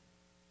world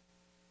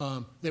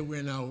that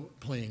we're now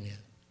playing in.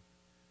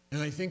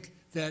 And I think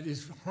that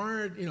is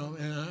hard, you know,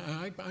 and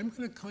I'm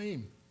going to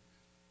claim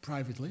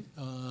privately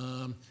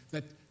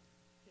that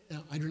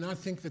I do not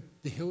think that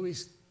the Hillary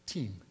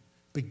team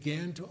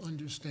began to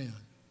understand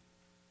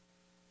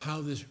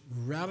how this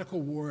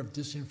radical war of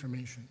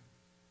disinformation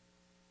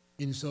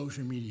in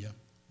social media,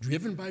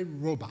 driven by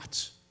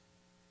robots,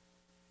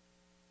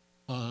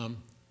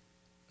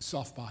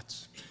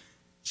 softbots,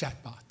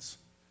 chatbots,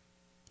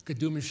 could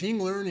do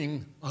machine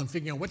learning on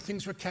figuring out what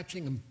things were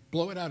catching and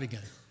blow it out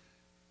again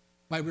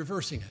by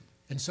reversing it,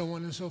 and so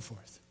on and so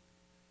forth.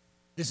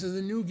 This is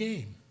a new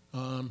game.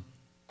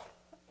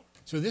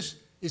 So this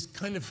is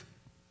kind of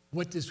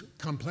what this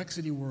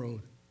complexity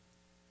world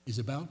is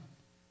about,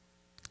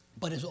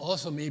 but it's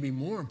also maybe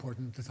more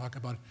important to talk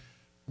about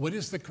what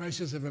is the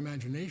crisis of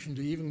imagination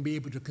to even be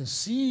able to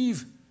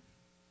conceive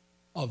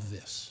of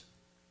this.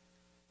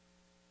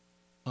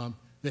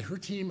 That her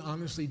team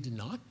honestly did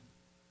not.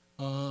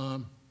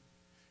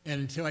 And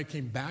until I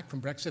came back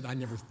from Brexit, I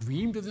never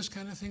dreamed of this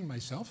kind of thing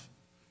myself.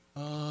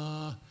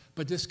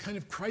 But this kind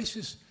of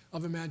crisis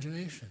of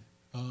imagination.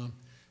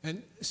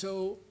 And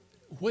so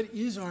what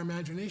is our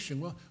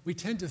imagination? Well, we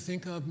tend to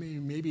think of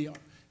maybe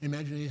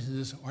imagination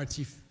is this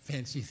artsy,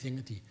 fancy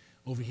thing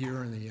over here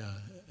on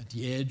at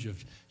the edge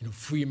of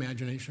free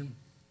imagination.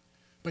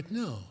 But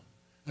no,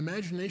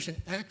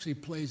 imagination actually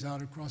plays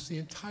out across the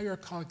entire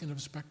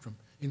cognitive spectrum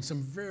in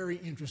some very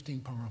interesting,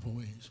 powerful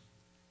ways.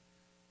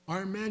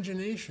 Our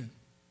imagination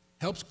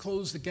helps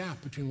close the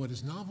gap between what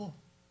is novel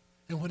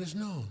and what is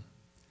known.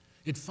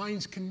 It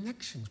finds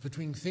connections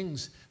between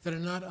things that are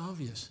not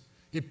obvious.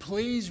 It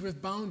plays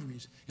with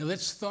boundaries. It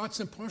lets thoughts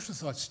and partial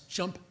thoughts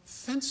jump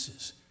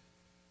fences,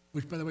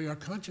 which, by the way, our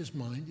conscious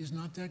mind is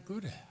not that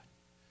good at.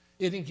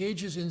 It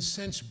engages in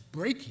sense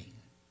breaking,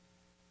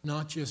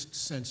 not just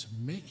sense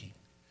making.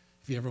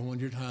 If you ever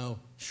wondered how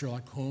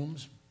Sherlock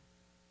Holmes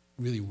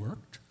really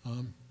worked.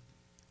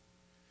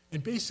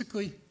 And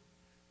basically,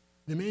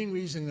 the main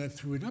reason that I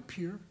threw it up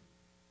here,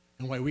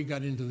 and why we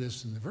got into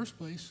this in the first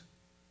place,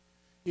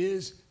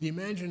 is the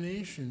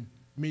imagination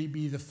may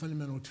be the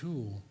fundamental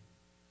tool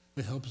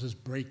that helps us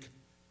break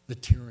the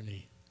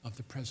tyranny of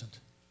the present.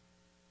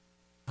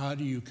 How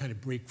do you kind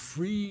of break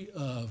free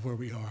of where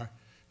we are?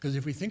 Because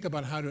if we think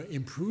about how to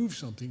improve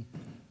something,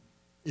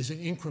 is an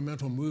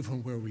incremental move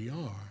from where we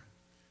are.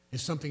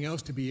 It's something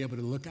else to be able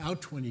to look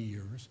out 20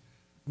 years,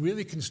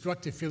 really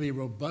construct a fairly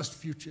robust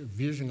future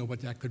vision of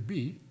what that could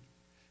be,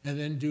 and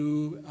then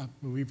do a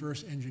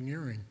reverse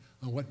engineering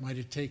on what might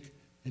it take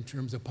in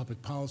terms of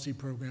public policy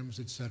programs,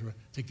 et cetera,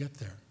 to get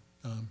there.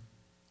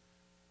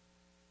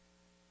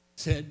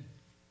 Said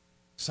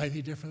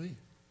slightly differently,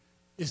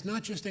 it's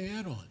not just an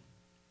add-on.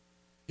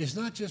 It's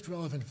not just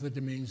relevant for the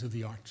domains of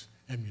the arts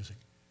and music.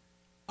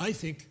 I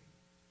think,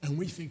 and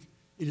we think,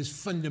 it is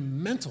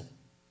fundamental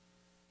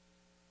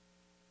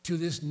to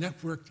this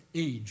networked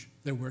age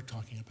that we're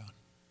talking about.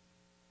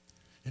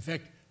 In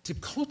fact, to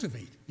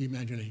cultivate the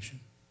imagination,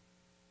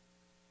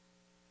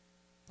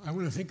 I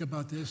want to think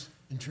about this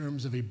in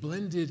terms of a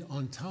blended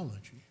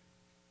ontology.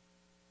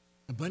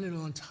 A blended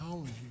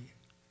ontology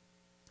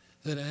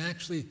that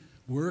actually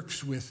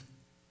works with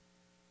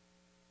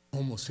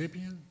Homo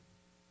sapien,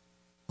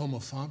 Homo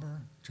faber,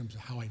 in terms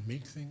of how I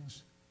make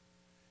things,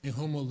 and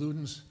Homo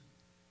ludens,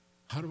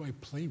 how do I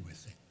play with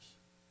things?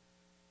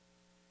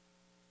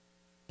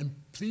 And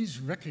please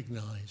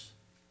recognize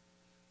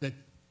that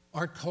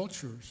our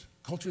cultures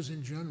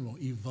in general,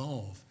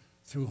 evolve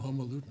through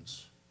Homo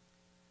ludens.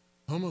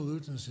 Homo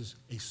ludens is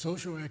a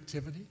social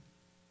activity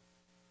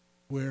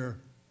where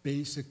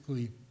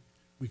basically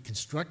we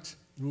construct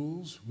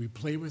rules, we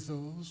play with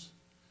those,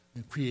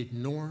 and create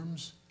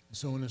norms, and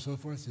so on and so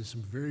forth. There's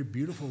some very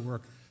beautiful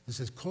work that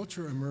says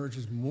culture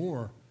emerges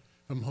more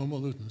from Homo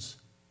ludens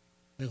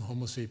than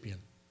Homo sapien.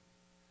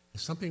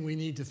 It's something we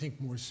need to think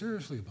more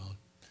seriously about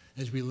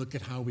as we look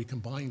at how we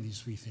combine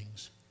these three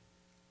things.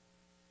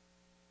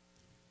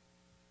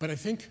 But I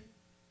think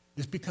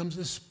this becomes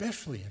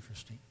especially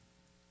interesting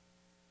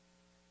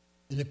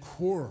in the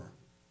core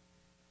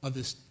of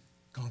this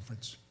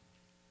conference.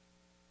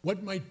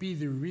 What might be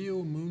the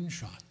real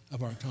moonshot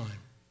of our time?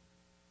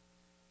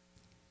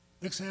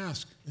 Let's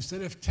ask,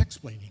 instead of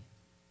text-explaining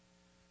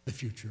the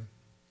future,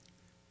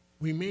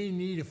 we may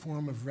need a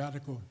form of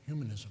radical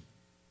humanism.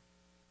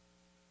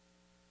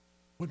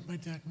 What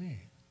might that mean?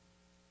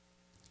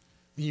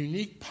 The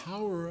unique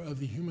power of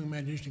the human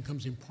imagination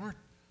comes in part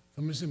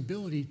from its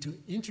ability to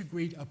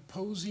integrate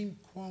opposing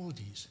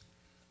qualities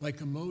like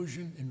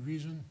emotion and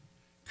reason,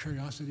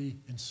 curiosity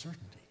and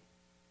certainty.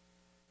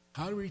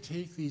 How do we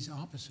take these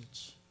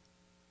opposites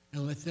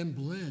and let them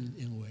blend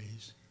in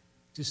ways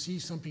to see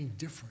something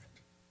different?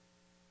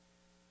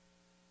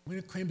 I'm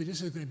going to claim that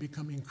this is going to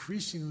become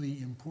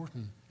increasingly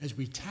important as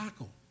we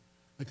tackle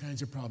the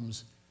kinds of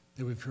problems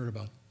that we've heard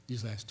about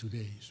these last 2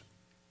 days.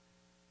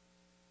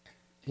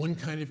 One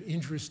kind of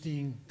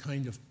interesting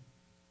kind of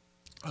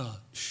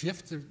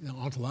shift, an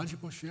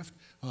ontological shift,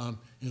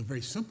 in a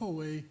very simple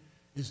way,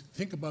 is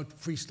think about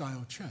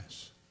freestyle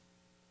chess.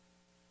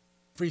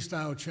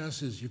 Freestyle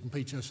chess is you can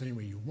play chess any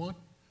way you want,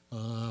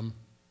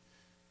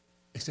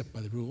 except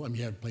by the rule. I mean,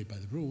 you have to play by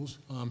the rules.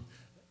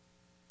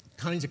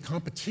 Kinds of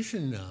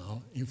competition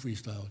now in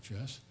freestyle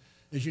chess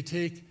is you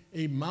take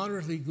a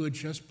moderately good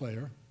chess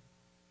player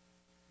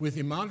with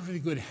a moderately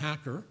good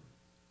hacker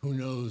who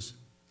knows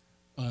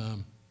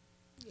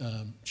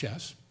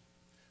chess.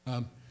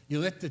 You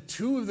let the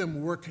two of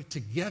them work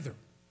together,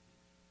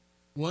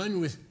 one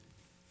with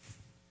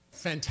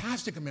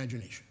fantastic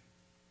imagination,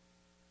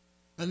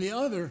 and the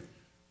other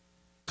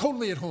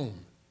totally at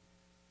home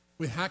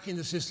with hacking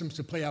the systems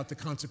to play out the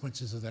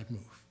consequences of that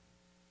move.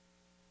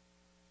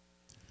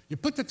 You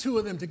put the two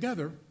of them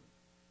together,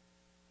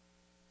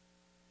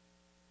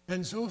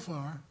 and so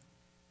far,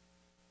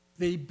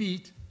 they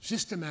beat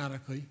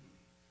systematically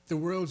the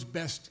world's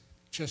best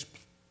chess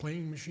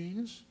playing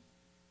machines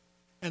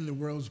and the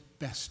world's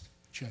best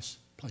chess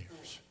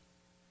players.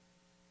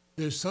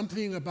 There's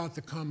something about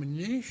the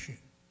combination,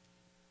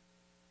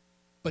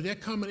 but that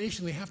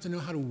combination, they have to know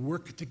how to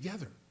work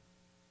together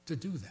to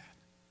do that.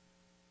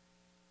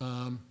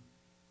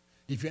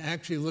 If you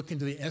actually look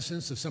into the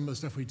essence of some of the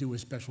stuff we do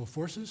with special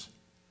forces,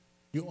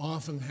 you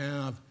often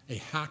have a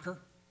hacker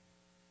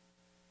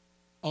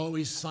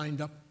always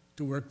signed up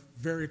to work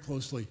very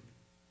closely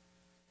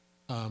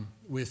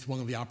with one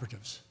of the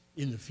operatives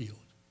in the field.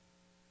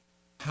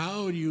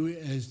 How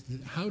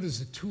does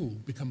the tool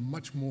become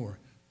much more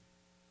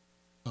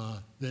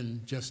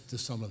than just the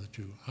sum of the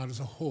two? How does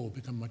a whole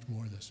become much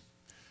more of this?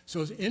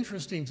 So it's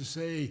interesting to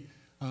say,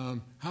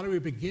 how do we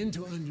begin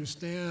to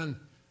understand,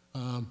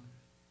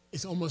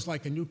 it's almost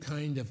like a new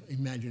kind of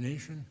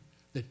imagination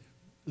that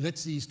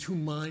lets these two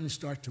minds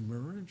start to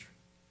merge,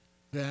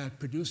 that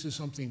produces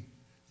something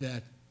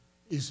that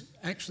is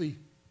actually,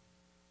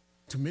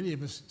 to many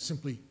of us,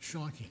 simply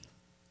shocking.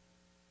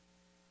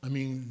 I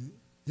mean,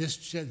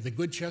 the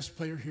good chess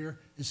player here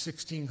is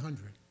 1600.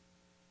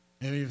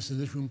 Any of us in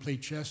this room play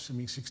chess? I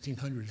mean,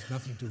 1600 is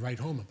nothing to write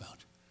home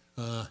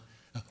about.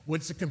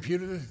 What's the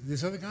computer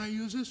this other guy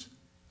uses?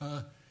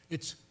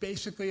 It's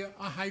basically a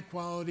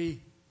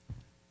high-quality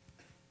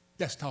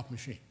desktop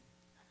machine.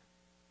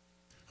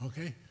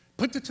 Okay?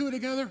 Put the two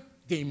together,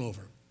 game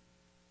over.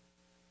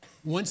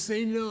 Once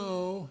they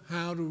know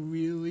how to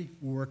really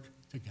work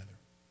together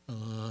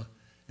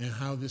and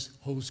how this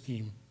whole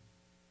scheme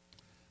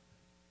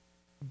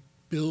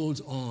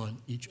builds on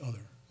each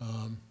other.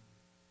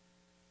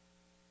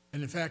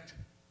 And in fact,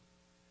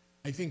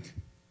 I think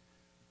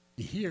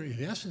the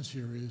essence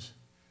here is,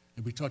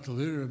 and we talked a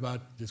little bit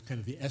about this kind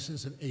of the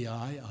essence of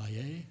AI,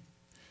 IA.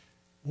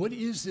 What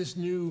is this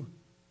new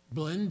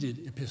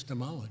blended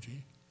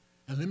epistemology?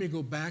 And let me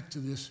go back to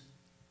this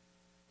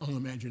on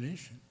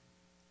imagination.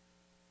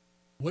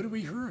 What have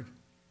we heard?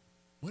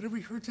 What have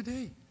we heard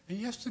today and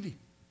yesterday?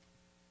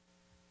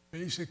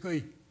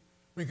 Basically,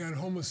 we got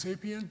Homo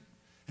sapien,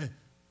 and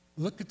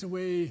look at the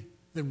way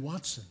that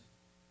Watson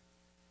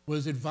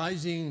was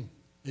advising,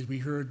 as we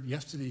heard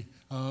yesterday,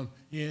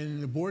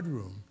 in the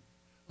boardroom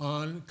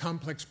on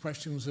complex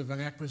questions of an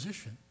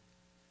acquisition.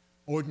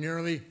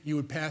 Ordinarily, you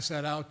would pass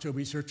that out to a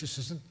research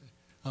assistant,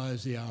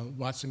 as the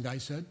Watson guy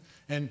said,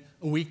 and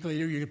a week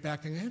later, you get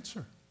back an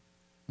answer.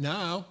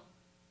 Now,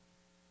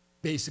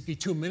 basically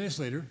 2 minutes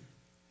later,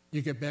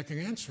 you get back an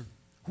answer.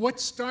 What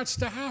starts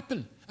to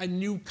happen? A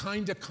new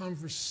kind of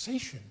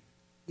conversation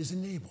is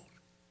enabled.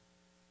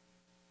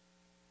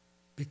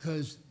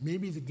 Because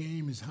maybe the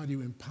game is how do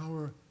you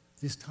empower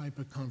this type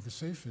of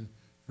conversation,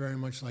 very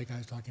much like I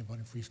was talking about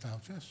in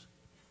freestyle chess.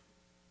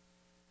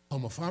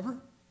 Homo faber?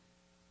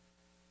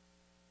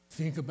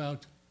 Think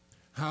about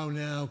how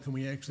now can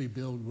we actually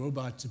build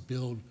robots to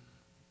build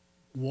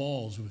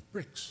walls with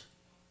bricks.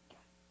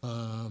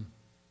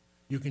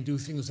 You can do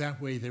things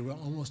that way. They were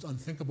almost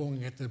unthinkable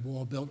and get the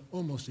wall built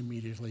almost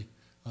immediately.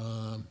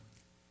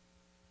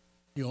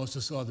 You also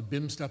saw the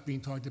BIM stuff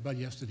being talked about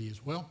yesterday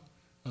as well.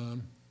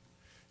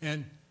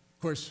 And of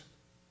course,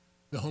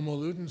 the Homo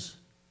ludens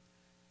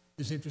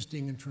is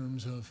interesting in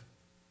terms of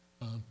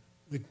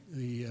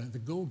the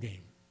Go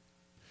game.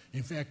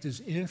 In fact,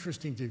 it's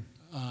interesting to,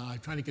 I'm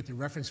trying to get the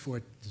reference for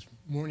it this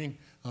morning,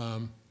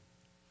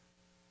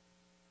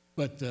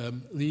 but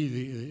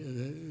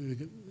Lee,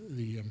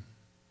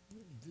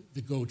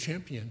 the Go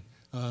champion,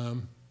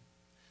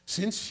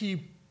 since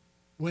he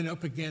went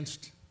up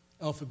against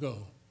AlphaGo,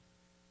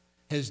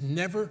 has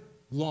never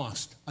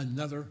lost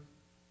another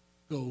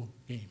Go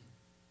game.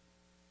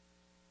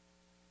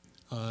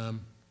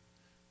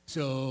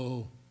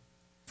 So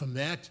from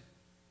that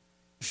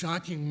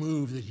shocking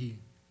move that he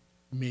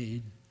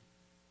made,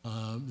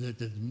 that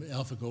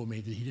AlphaGo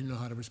made that he didn't know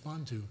how to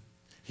respond to,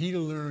 he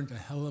learned a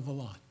hell of a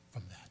lot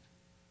from that.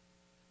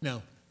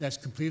 Now, that's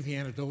completely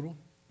anecdotal.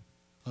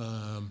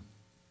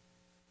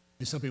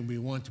 It's something we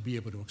want to be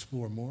able to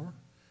explore more.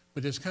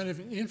 But it's kind of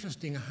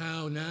interesting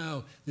how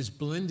now this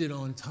blended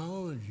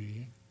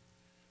ontology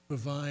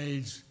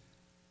provides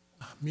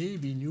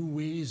maybe new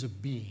ways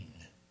of being.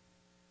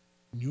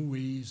 New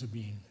ways of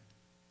being.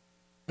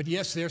 But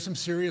yes, there are some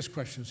serious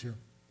questions here.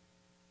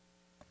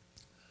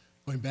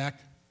 Going back,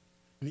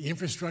 the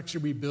infrastructure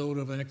we build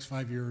over the next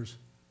 5 years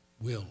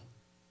will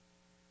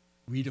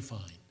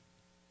redefine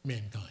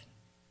mankind.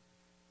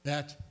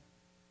 That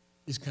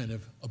is kind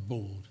of a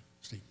bold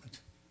statement.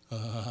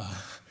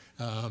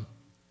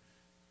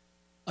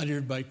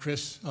 Uttered by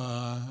Chris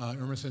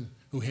Emerson,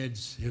 who headed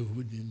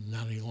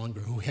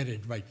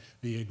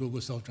the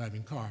Google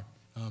self-driving car.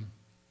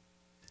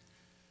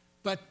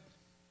 But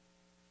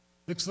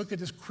let's look at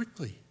this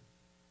quickly.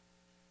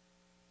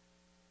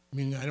 I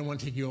mean, I don't want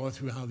to take you all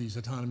through how these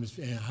autonomous,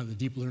 how the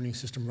deep learning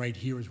system right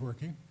here is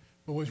working.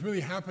 But what's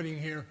really happening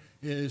here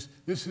is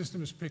this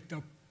system has picked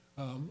up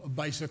a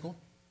bicycle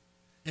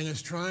and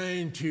is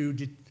trying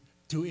to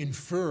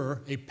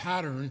infer a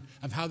pattern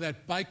of how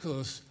that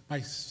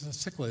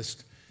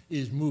bicyclist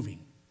is moving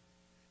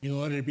in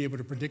order to be able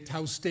to predict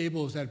how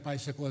stable is that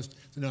bicyclist,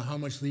 to know how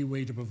much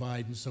leeway to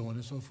provide, and so on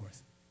and so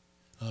forth.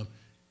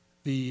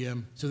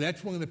 So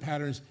that's one of the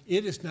patterns.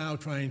 It is now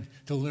trying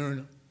to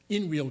learn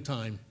in real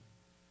time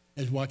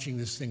as watching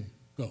this thing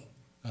go.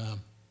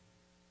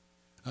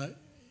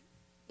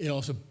 It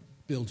also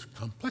builds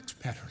complex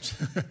patterns.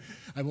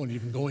 I won't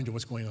even go into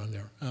what's going on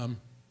there.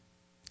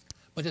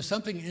 But there's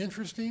something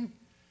interesting.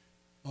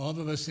 All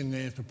of us in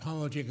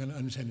anthropology are going to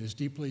understand this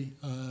deeply.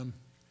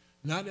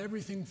 Not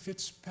everything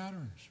fits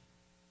patterns.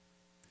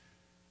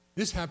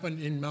 This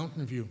happened in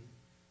Mountain View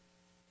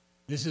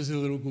This is a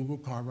little Google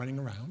car running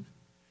around.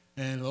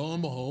 And lo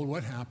and behold,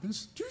 what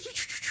happens?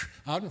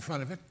 Out in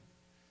front of it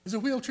is a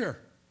wheelchair.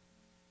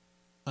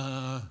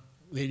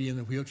 Lady in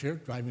the wheelchair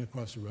driving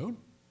across the road.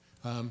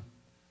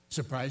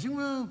 Surprising?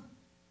 Well,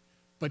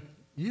 but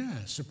yeah,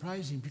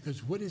 surprising,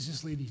 because what is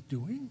this lady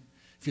doing?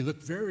 If you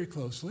look very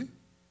closely,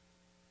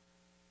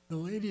 the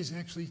lady is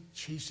actually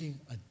chasing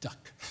a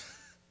duck.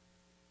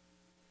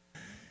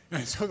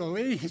 And so the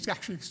lady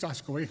actually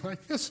starts going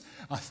like this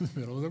out in the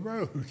middle of the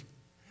road.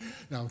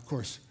 Now, of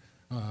course,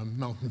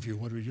 Mountain View,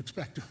 what would you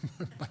expect?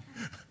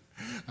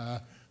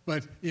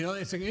 But, you know,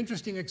 it's an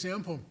interesting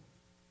example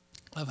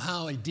of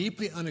how a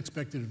deeply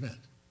unexpected event,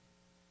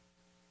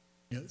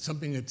 you know,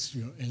 something that's,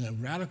 you know, in a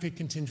radically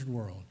contingent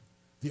world,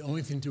 the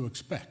only thing to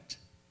expect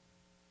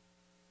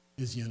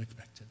is the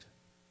unexpected.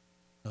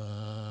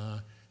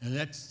 And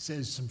that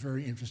says some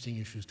very interesting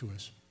issues to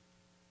us.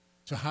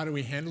 So how do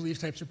we handle these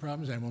types of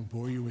problems? I won't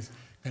bore you with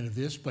kind of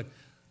this, but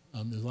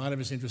there's a lot of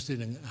us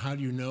interested in how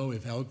do you know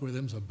if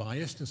algorithms are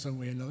biased in some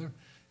way or another.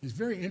 It's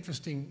very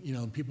interesting, you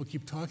know, people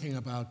keep talking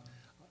about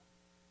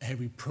have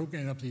we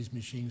programmed up these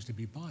machines to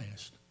be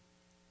biased.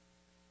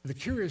 The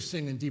curious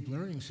thing in deep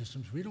learning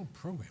systems, we don't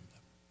program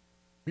them.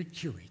 We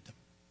curate them.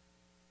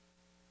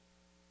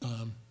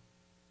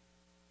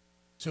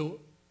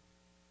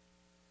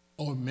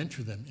 Or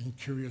mentor them in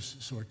curious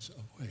sorts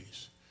of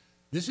ways.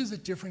 This is a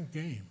different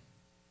game.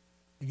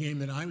 A game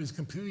that I was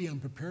completely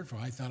unprepared for.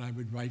 I thought I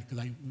would write,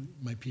 because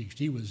my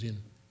PhD was in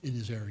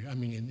this area, I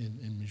mean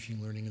in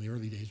machine learning in the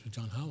early days with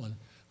John Holland.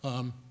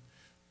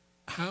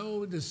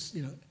 How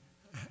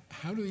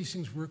do these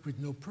things work with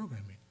no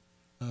programming?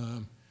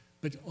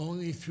 But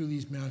only through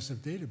these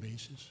massive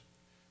databases.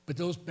 But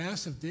those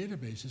massive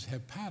databases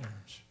have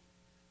patterns.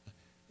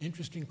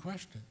 Interesting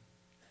question.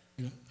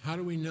 You know, how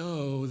do we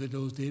know that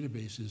those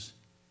databases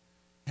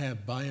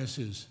have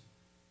biases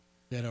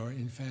that are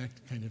in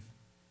fact kind of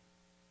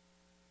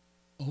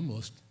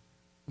almost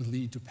would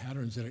lead to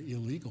patterns that are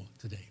illegal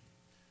today?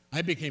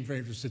 I became very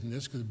interested in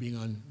this because of being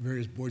on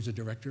various boards of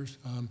directors.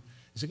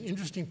 It's an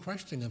interesting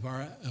question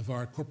of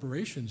our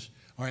corporations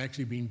are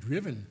actually being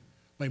driven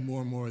by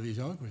more and more of these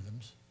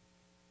algorithms.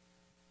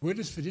 Where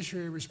does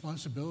fiduciary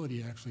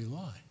responsibility actually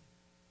lie?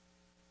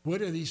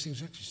 What are these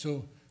things actually?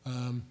 So,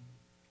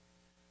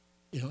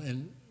 you know,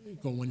 and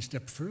go one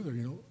step further,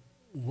 you know,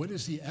 what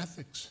is the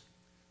ethics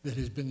that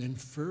has been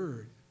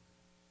inferred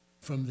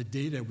from the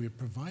data we've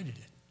provided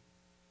it?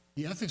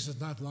 The ethics does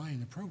not lie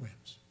in the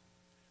programs.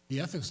 The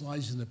ethics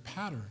lies in the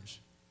patterns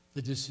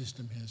that this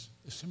system has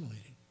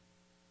assimilated.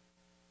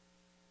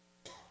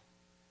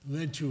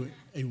 Led to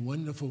a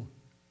wonderful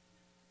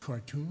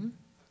cartoon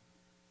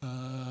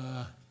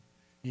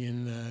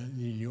in the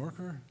New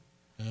Yorker.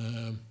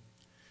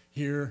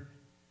 Here,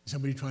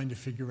 somebody trying to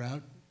figure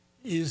out,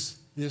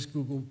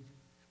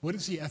 what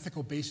is the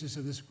ethical basis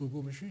of this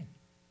Google machine?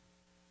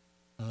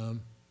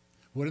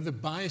 What are the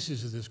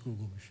biases of this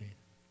Google machine?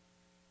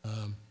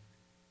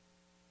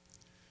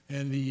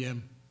 And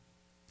you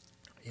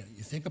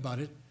think about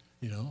it,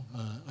 you know,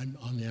 I'm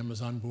on the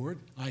Amazon board.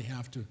 I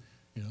have to,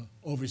 you know,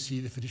 oversee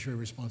the fiduciary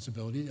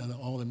responsibility of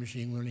all the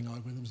machine learning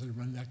algorithms that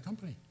run that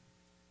company.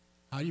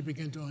 How do you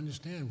begin to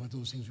understand what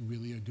those things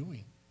really are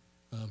doing?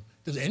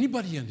 Does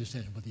anybody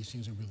understand what these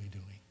things are really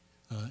doing?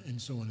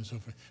 And so on and so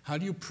forth. How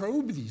do you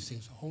probe these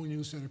things? A whole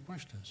new set of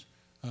questions.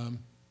 And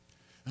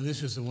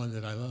this is the one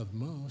that I love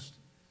most,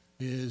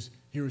 is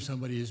here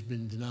somebody has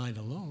been denied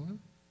a loan.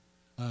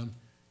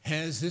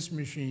 Has this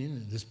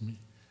machine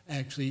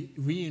actually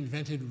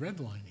reinvented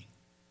redlining?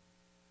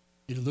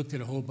 It looked at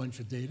a whole bunch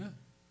of data,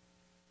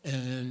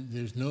 and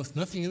there's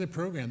nothing in the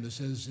program that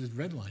says it's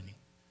redlining,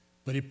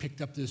 but it picked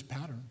up this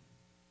pattern,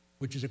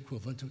 which is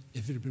equivalent to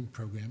if it had been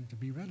programmed to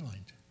be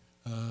redlined.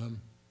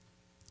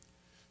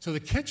 So the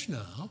catch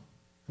now,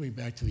 coming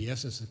back to the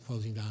essence of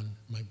closing down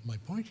my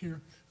point here,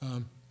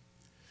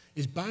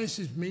 is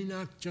biases may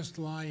not just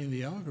lie in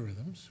the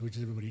algorithms, which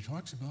everybody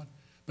talks about,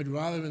 but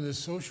rather in the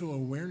social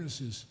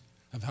awarenesses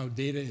of how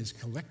data is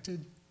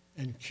collected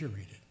and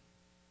curated.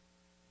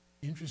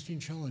 Interesting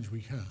challenge we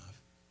have.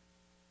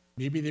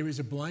 Maybe there is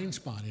a blind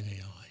spot in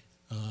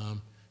AI.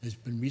 It's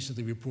been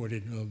recently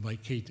reported by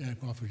Kate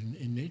Crawford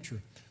in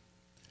Nature.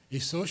 A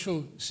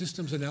social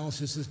systems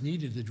analysis is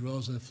needed that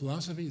draws on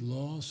philosophy,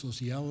 law,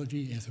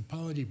 sociology,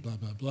 anthropology, blah,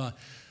 blah,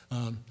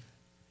 blah,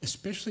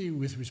 especially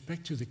with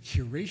respect to the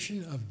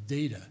curation of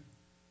data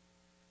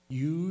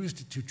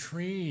used to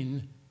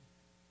train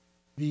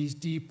these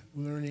deep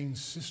learning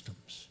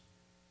systems.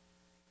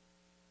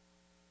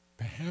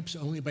 Perhaps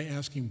only by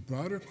asking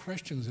broader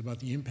questions about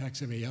the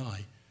impacts of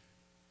AI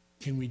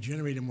can we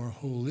generate a more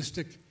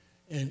holistic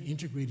and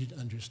integrated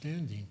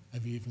understanding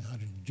of even how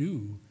to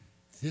do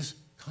this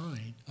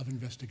kind of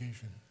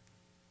investigation.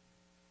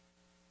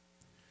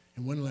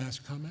 And one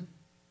last comment.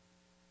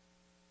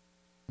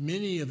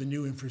 Many of the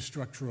new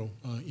infrastructural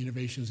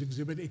innovations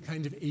exhibit a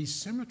kind of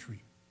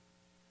asymmetry,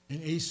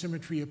 an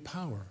asymmetry of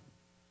power,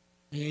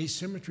 an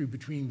asymmetry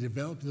between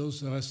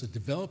those of us that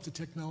develop the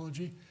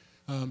technology,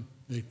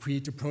 that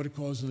create the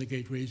protocols and the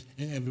gateways,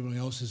 and everyone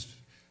else's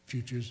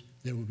futures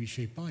that will be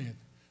shaped by it.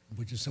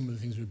 which is some of the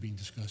things that were being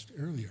discussed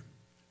earlier.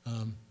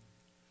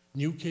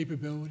 New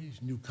capabilities,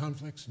 new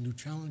conflicts, new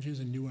challenges,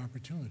 and new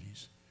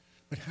opportunities.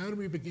 But how do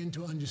we begin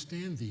to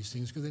understand these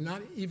things? Because they're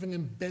not even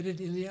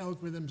embedded in the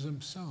algorithms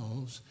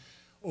themselves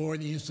or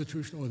the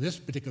institution, or in this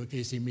particular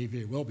case, they may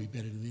very well be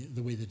embedded in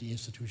the way that the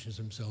institutions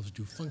themselves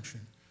do function.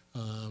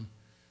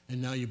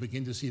 And now you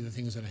begin to see the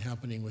things that are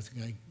happening with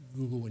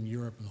Google in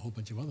Europe and a whole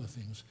bunch of other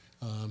things.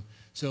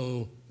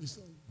 So there's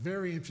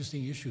very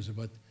interesting issues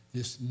about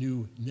this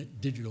new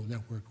digital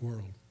network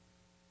world.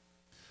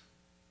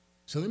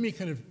 So let me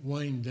kind of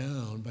wind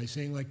down by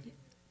saying, like,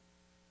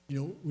 you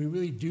know, we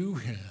really do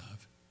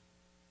have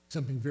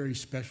something very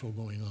special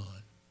going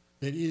on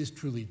that is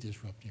truly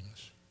disrupting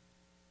us.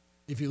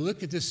 If you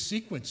look at this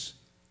sequence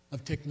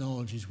of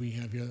technologies we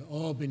have here,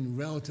 all been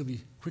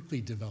relatively quickly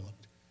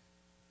developed.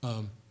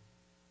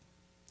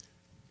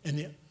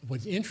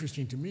 What's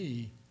interesting to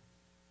me,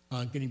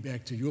 getting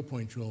back to your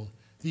point, Joel,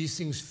 these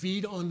things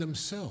feed on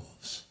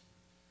themselves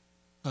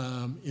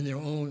in their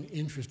own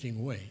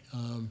interesting way,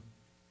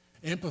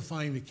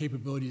 amplifying the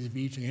capabilities of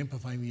each and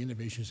amplifying the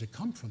innovations that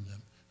come from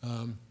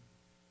them.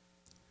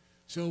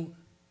 So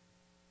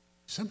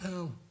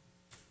somehow,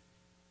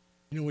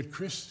 you know, what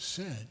Chris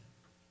said,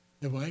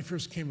 that when I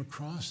first came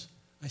across,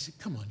 I said,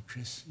 come on,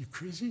 Chris, you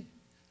crazy?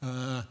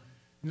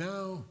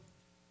 Now,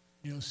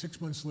 you know,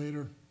 6 months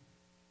later,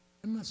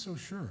 I'm not so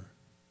sure.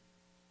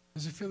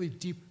 There's a fairly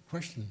deep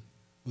question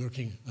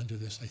lurking under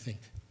this, I think.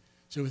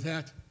 So with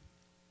that,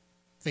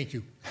 thank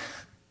you.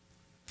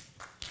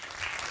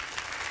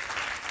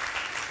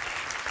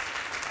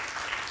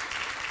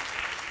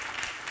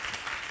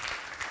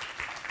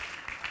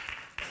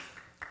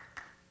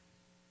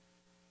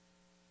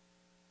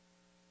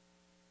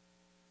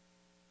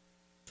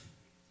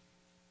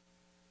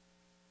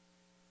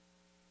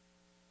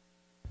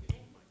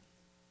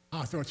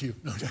 I'll throw it to you.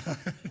 No.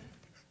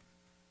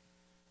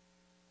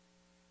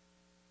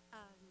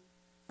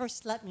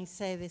 First, let me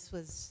say this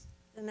was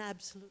an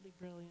absolutely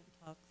brilliant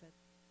talk that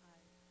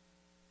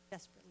I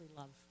desperately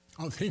love.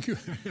 Oh, thank you.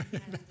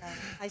 And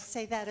I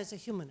say that as a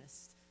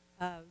humanist,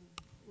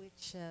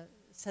 which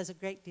says a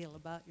great deal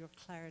about your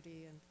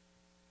clarity and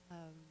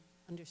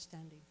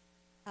understanding.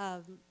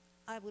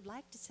 I would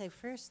like to say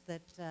first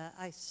that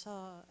I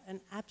saw an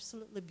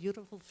absolutely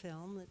beautiful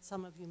film that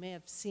some of you may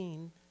have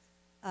seen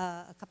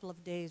a couple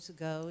of days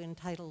ago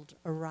entitled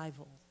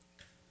Arrival.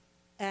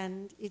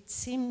 And it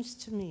seems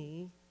to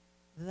me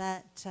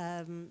that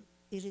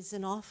it is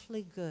an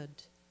awfully good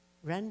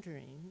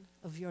rendering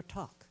of your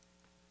talk.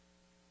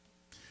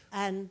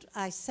 And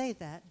I say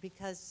that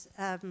because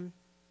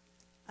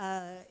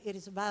it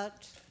is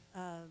about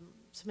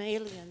some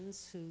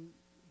aliens who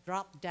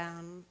drop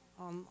down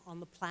on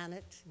the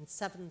planet in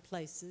 7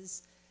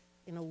 places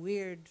in a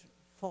weird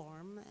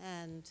form,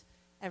 and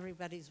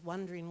everybody's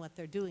wondering what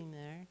they're doing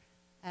there.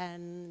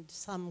 And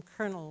some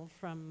colonel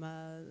from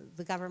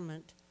the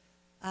government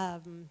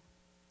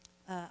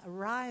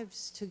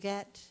arrives to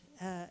get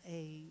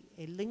a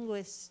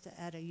linguist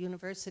at a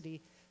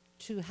university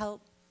to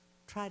help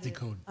try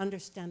to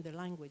understand their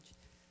language.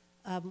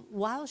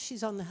 While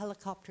she's on the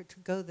helicopter to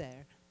go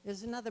there,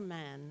 there's another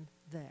man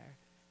there.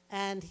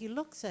 And he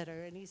looks at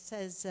her and he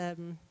says,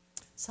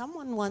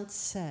 someone once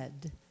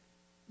said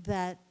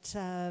that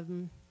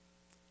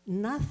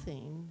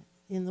nothing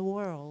in the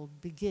world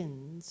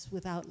begins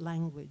without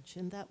language.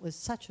 And that was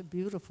such a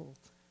beautiful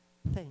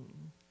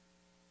thing.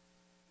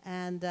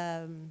 And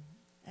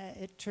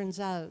it turns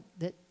out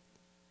that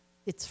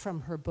it's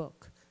from her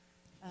book.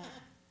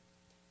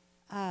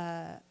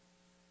 A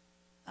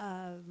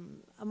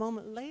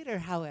moment later,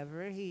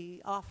 however,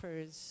 he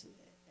offers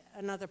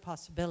another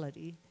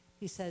possibility.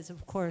 He says,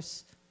 of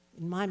course,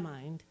 in my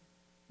mind,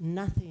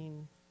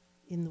 nothing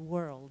in the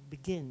world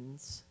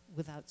begins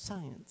without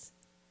science.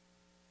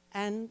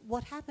 And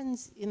what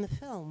happens in the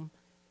film,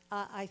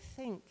 I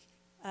think,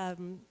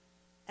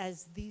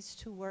 as these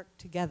two work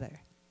together,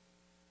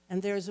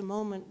 and there's a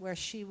moment where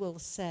she will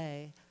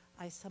say,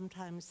 I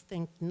sometimes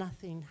think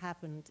nothing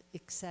happened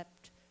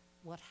except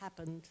what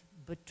happened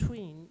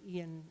between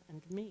Ian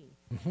and me.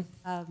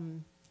 Mm-hmm.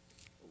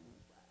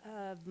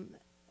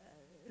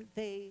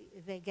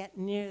 They get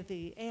near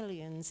the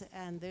aliens,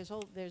 and there's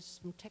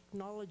some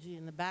technology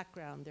in the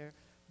background. There are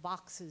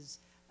boxes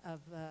of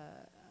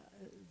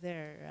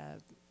their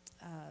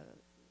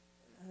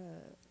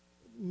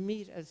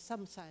meat.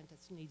 Some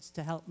scientist needs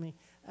to help me.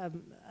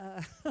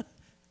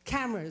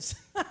 Cameras,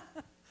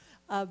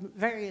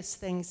 various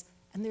things.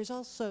 And there's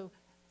also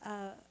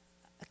a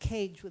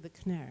cage with a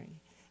canary.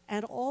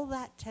 And all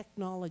that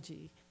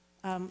technology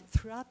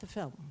throughout the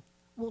film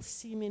will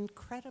seem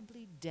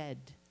incredibly dead,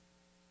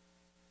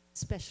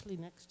 especially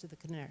next to the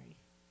canary.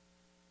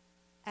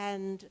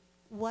 And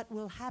what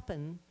will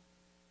happen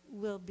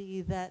will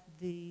be that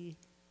the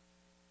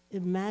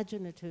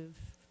imaginative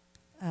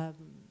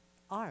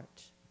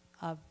art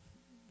of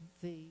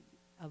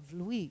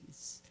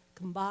Louise,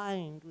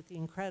 combined with the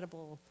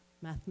incredible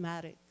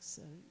mathematics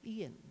of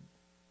Ian,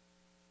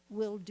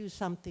 will do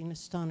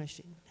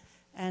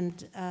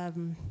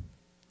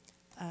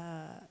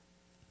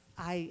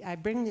I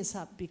bring this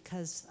up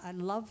because I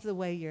love the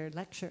way your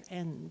lecture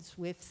ends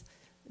with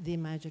the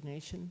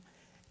imagination.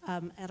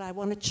 And I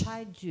want to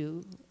chide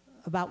you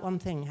about one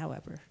thing,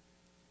 however.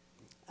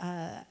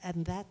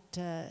 And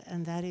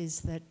that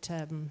is that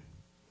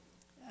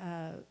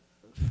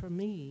for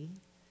me,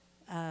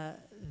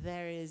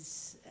 there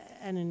is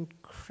an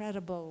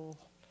incredible,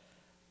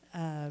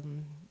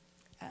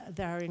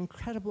 there are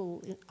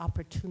incredible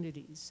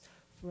opportunities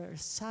for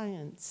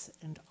science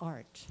and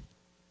art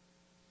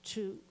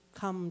to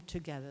come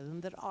together,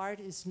 and that art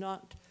is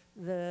not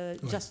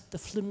just the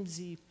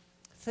flimsy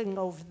thing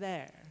over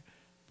there,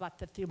 but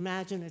that the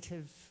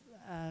imaginative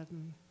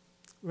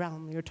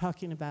realm you're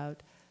talking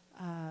about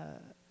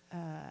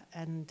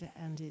and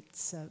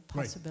its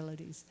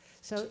possibilities. Right.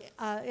 So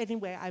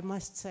anyway, I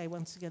must say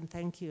once again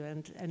thank you,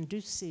 and do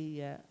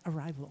see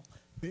Arrival.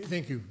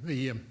 Thank you.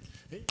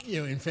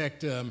 In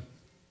fact,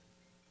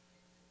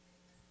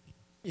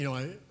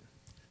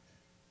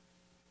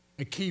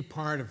 a key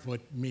part of what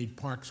made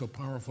Park so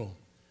powerful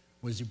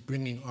was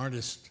bringing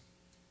artists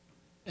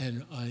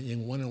and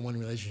in one-on-one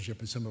relationship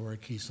with some of our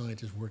key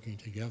scientists working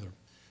together.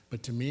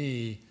 But to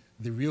me,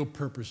 the real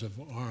purpose of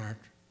art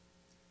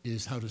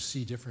is how to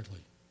see differently.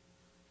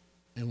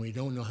 And we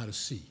don't know how to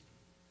see.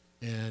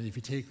 And if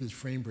you take this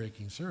frame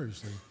breaking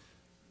seriously,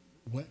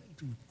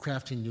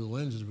 crafting new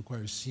lenses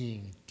requires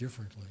seeing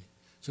differently.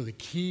 So the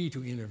key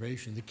to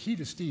innovation, the key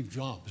to Steve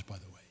Jobs, by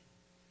the way,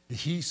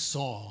 is he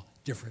saw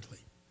differently,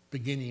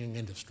 beginning and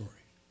end of story.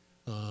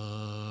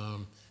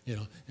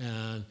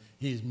 And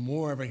he's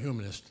more of a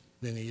humanist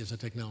than he is a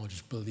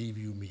technologist, believe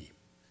you me.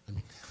 I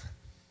mean,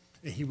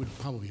 he would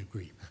probably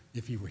agree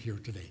if he were here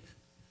today.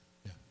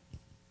 Yeah.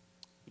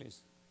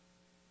 Please.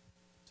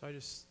 So I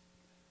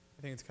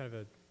think it's kind of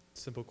a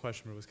simple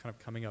question, but it was kind of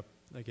coming up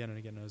again and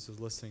again as I was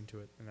listening to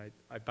it. And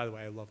by the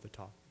way, I love the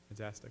talk.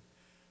 Fantastic.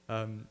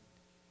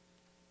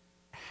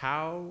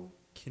 How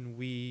can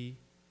we...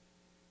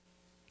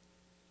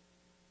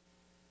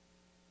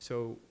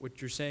 So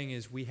what you're saying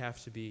is we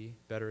have to be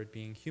better at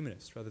being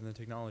humanists rather than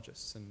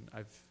technologists. And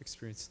I've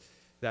experienced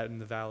that in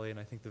the Valley, and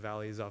I think the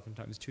Valley is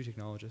oftentimes too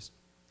technologist.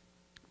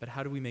 But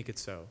how do we make it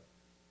so?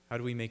 How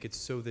do we make it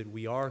so that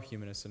we are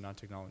humanists and not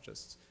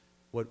technologists?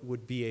 What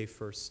would be a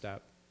first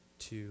step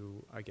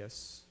to, I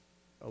guess,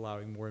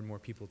 allowing more and more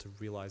people to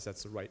realize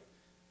that's the right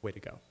way to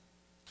go?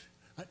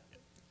 I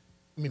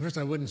mean, first,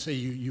 I wouldn't say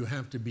you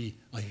have to be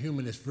a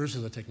humanist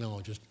versus a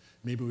technologist.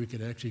 Maybe we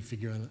could actually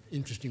figure out an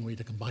interesting way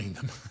to combine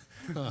them.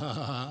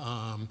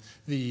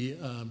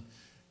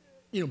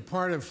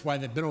 Part of why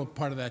the middle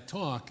part of that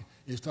talk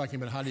is talking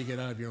about how do you get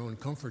out of your own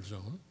comfort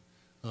zone.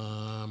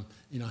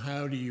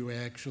 How do you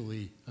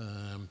actually,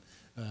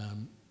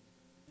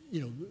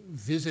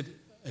 visit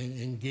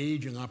and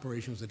engage in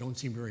operations that don't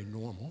seem very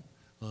normal.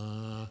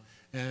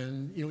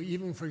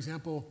 Even, for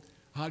example,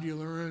 how do you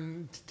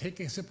learn,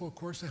 taking a simple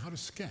course on how to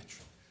sketch?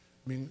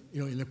 I mean,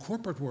 in the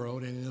corporate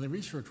world and in the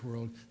research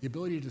world, the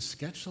ability to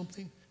sketch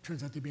something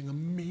turns out to be an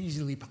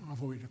amazingly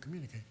powerful way to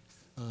communicate.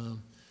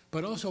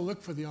 But also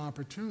look for the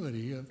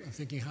opportunity of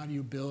thinking, how do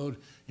you build,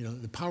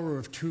 the power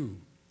of two,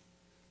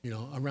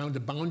 around a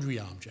boundary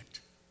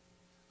object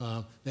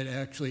that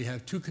actually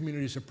have two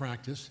communities of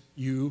practice,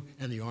 you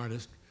and the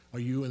artist, or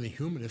you and the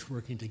humanist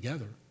working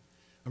together.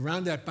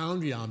 Around that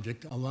boundary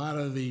object, a lot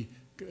of the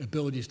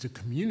abilities to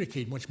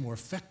communicate much more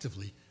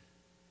effectively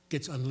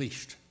gets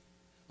unleashed.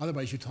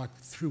 Otherwise, you talk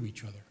through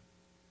each other.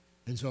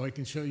 And so I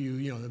can show you,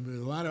 there are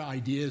a lot of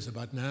ideas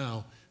about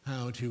now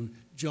how to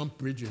jump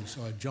bridges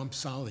or jump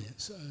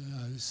silos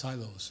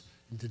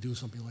and to do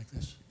something like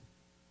this.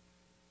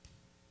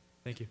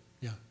 Thank you.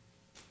 Yeah.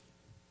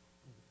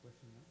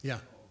 Yeah.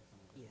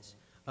 Yes.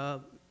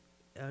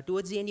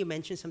 Towards the end, you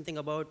mentioned something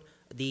about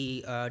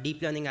the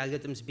deep learning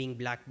algorithms being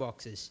black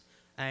boxes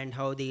and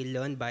how they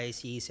learn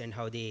biases and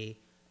how they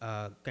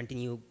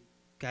continue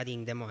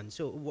carrying them on.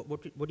 So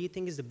what do you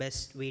think is the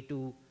best way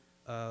to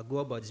go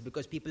about this?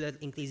 Because people are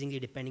increasingly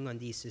depending on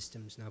these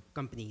systems now,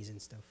 companies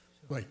and stuff.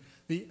 So. Right.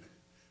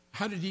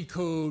 How to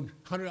decode,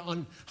 let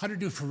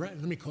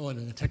me call it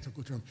in a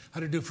technical term, how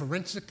to do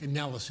forensic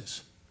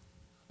analysis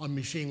on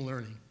machine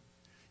learning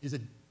is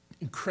an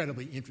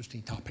incredibly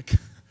interesting topic.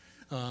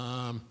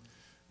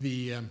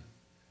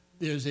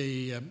 There's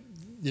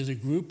a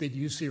group at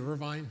UC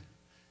Irvine,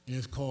 and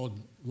it's called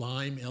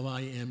LIME,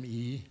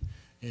 L-I-M-E,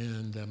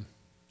 and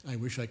I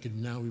wish I could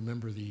now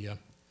remember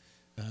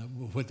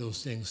what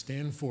those things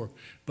stand for.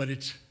 But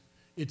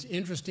it's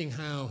interesting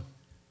how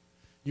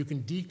you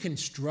can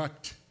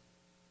deconstruct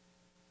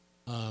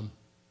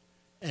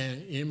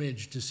an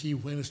image to see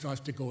when it starts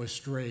to go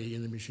astray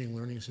in the machine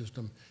learning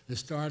system. It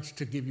starts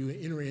to give you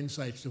inner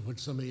insights to what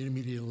some of the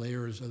intermediate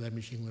layers of that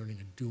machine learning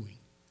are doing.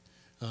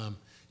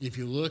 If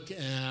you look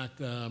at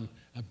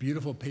a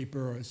beautiful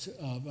paper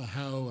of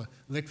how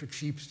electric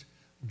sheep's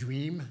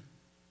dream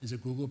is a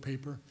Google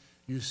paper,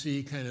 you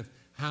see kind of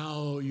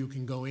how you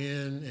can go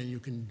in and you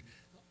can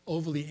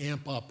overly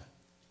amp up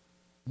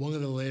one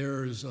of the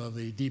layers of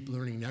the deep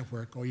learning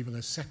network or even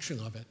a section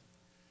of it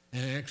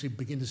and actually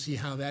begin to see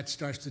how that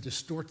starts to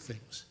distort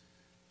things.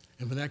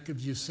 And when that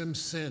gives you some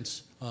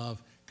sense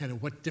of kind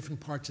of what different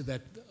parts of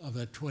that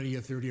 20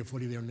 or 30 or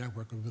 40 layer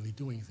network are really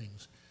doing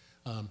things.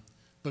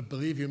 But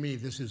believe you me,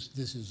 this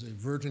is a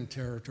virgin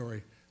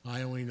territory.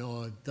 I only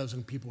know a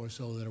dozen people or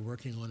so that are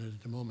working on it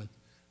at the moment.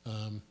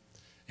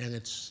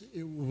 And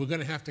we're going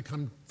to have to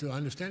come to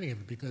understanding of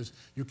it, because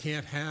you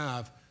can't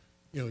have,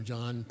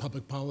 John,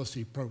 public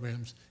policy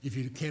programs if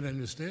you can't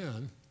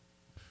understand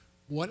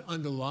what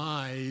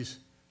underlies.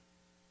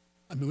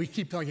 I mean, we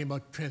keep talking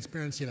about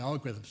transparency of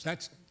algorithms.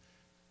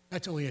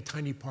 That's only a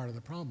tiny part of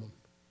the problem.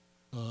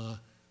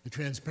 The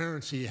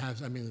transparency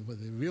has, what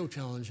the real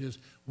challenge is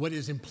what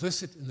is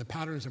implicit in the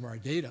patterns of our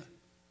data.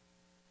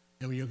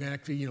 And when you can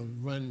actually,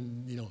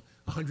 run,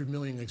 100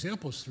 million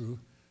examples through,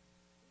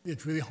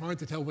 it's really hard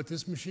to tell what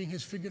this machine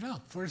has figured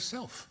out for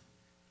itself.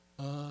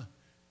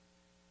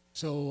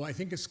 So I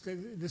think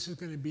this is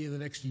going to be in the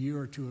next year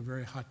or two a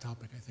very hot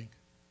topic, I think.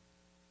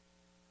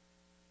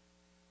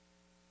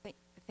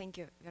 Thank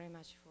you very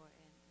much for an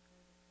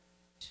incredible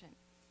presentation.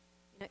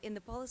 In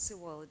the policy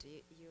world,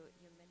 you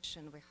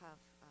mentioned we have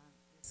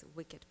these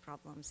wicked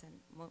problems,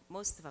 and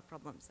most of our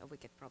problems are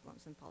wicked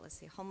problems in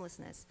policy: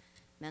 homelessness,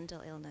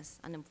 mental illness,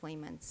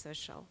 unemployment,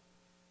 social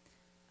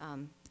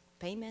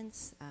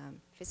payments,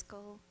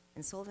 fiscal,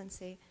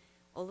 insolvency,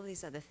 all of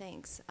these other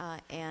things.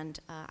 And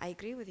I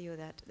agree with you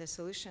that the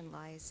solution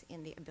lies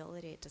in the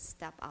ability to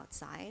step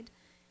outside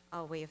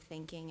our way of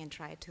thinking and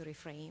try to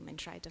reframe and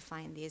try to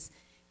find these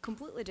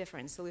completely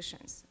different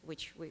solutions,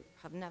 which we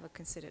have never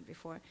considered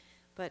before.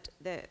 But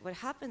what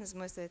happens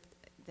most of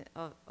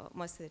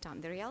the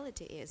time, the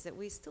reality is that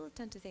we still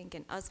tend to think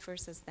in us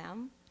versus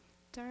them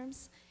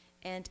terms,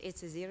 and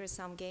it's a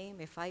zero-sum game.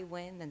 If I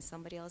win, then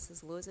somebody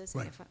else loses,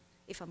 right. And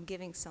if I'm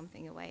giving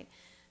something away.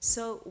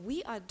 So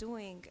we are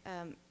doing,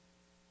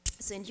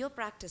 so in your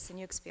practice, in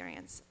your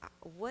experience,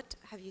 what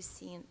have you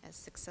seen as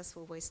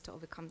successful ways to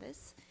overcome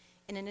this?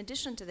 And in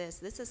addition to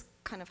this is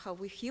kind of how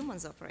we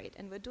humans operate,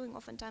 and we're doing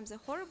oftentimes a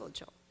horrible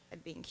job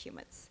at being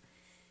humans.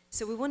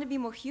 So we want to be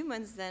more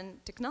humans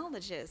than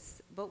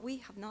technologists, but we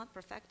have not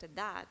perfected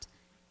that,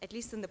 at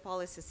least in the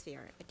policy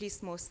sphere, at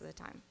least most of the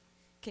time.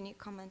 Can you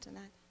comment on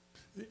that?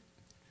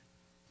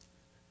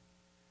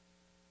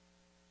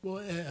 Well,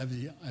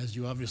 as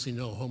you obviously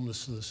know,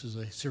 homelessness is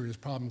a serious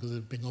problem because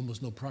there's been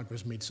almost no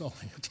progress made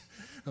solving it.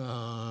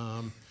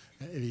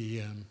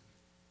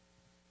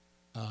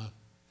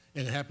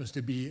 And it happens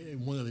to be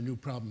one of the new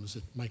problems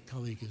that my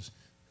colleague is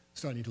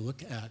starting to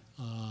look at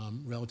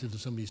relative to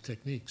some of these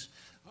techniques.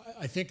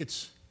 I think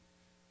it's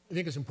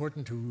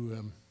important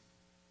to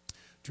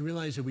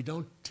realize that we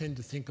don't tend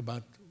to think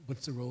about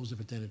what's the roles of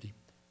identity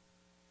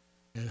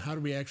and how do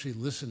we actually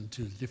listen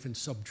to the different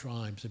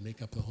sub-tribes that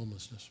make up the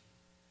homelessness.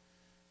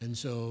 And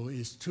so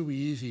it's too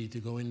easy to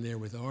go in there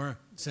with our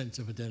sense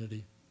of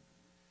identity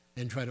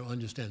and try to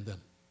understand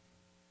them.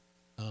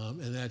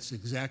 And that's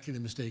exactly the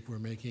mistake we're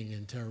making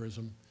in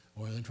terrorism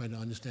or in trying to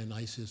understand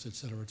ISIS, et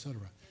cetera, et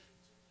cetera.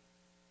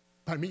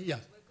 Pardon me? Yeah.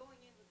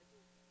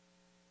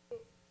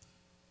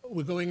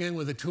 We're going in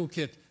with a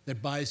toolkit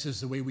that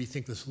biases the way we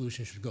think the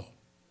solution should go.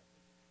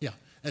 Yeah,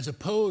 as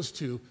opposed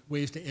to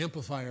ways to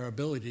amplify our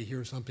ability to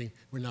hear something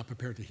we're not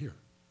prepared to hear.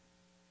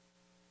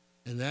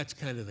 And that's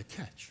kind of the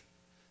catch.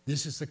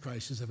 This is the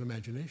crisis of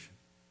imagination.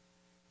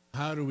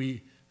 How do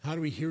we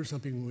hear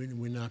something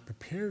we're not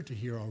prepared to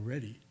hear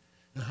already?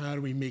 And how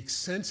do we make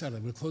sense out of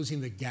it? We're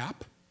closing the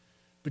gap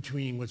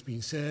between what's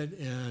being said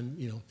and,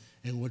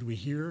 and what do we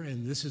hear?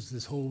 And this is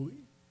this whole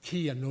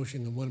key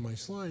notion in one of my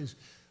slides,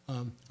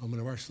 on one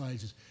of our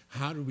slides, is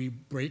how do we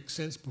break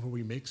sense before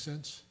we make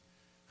sense?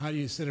 How do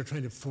you, instead of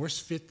trying to force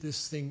fit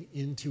this thing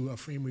into a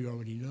frame we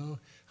already know,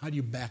 how do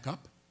you back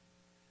up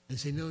and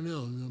say, no,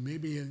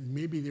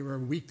 maybe there are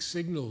weak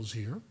signals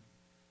here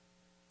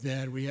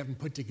that we haven't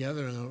put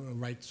together in a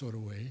right sort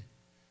of way,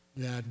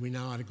 that we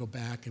now ought to go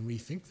back and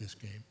rethink this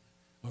game,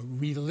 or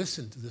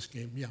re-listen to this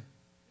game, yeah.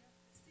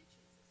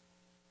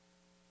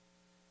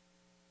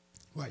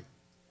 Right,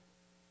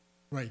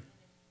 right.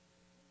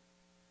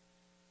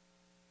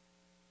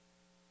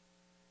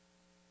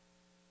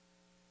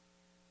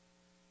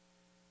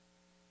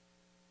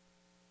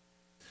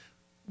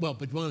 Well,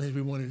 but one of the things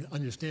we want to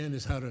understand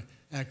is how to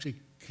actually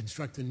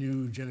construct a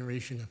new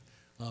generation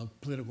of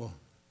political,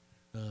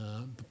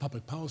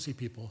 public policy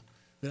people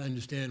that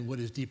understand what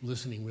is deep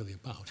listening really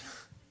about.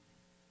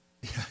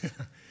 Yeah,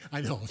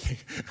 I know.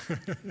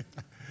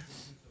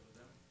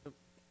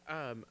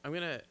 I'm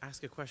going to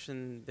ask a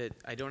question that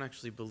I don't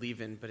actually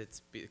believe in, but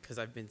it's because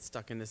I've been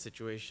stuck in this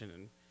situation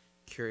and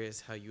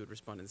curious how you would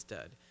respond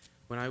instead.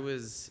 When I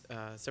was,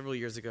 several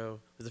years ago,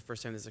 was the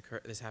first time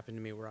this happened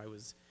to me, where I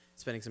was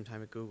spending some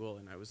time at Google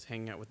and I was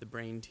hanging out with the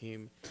brain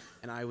team,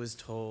 and I was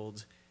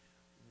told,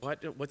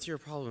 what's your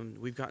problem?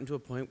 We've gotten to a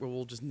point where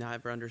we'll just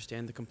never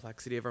understand the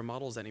complexity of our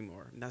models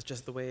anymore, and that's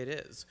just the way it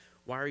is.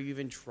 Why are you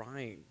even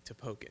trying to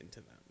poke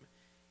into them?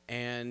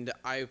 And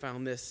I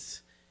found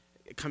this,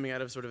 coming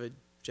out of sort of a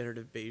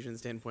generative Bayesian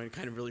standpoint,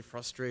 kind of really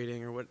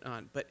frustrating or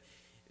whatnot. But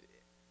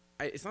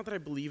it's not that I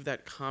believe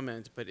that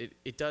comment, but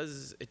it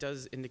does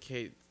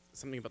indicate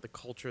something about the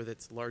culture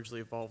that's largely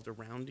evolved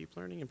around deep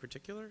learning in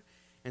particular.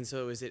 And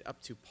so is it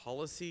up to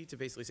policy to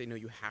basically say, no,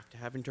 you have to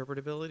have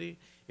interpretability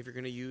if you're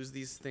going to use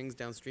these things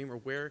downstream? Or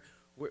where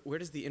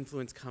does the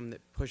influence come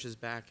that pushes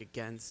back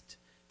against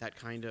that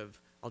kind of,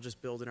 I'll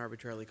just build an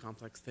arbitrarily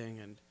complex thing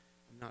and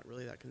I'm not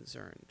really that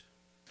concerned?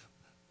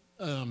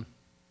 Have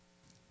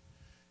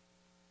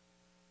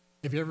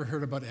you ever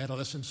heard about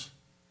adolescence?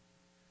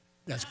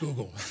 That's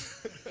Google.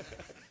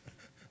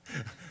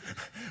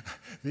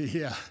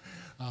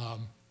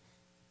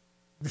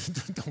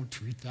 Don't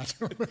tweet that.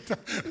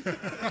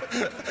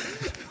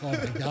 Oh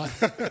my God.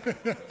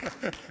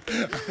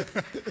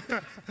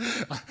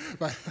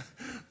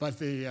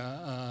 but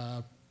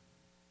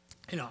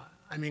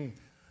I mean,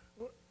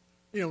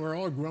 we're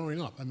all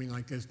growing up. I mean,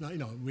 like, it's not,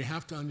 we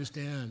have to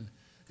understand,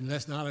 and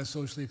that's not a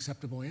socially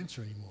acceptable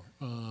answer anymore.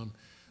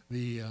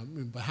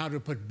 But how to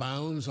put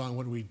bounds on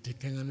what we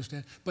can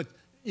understand. But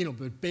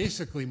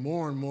basically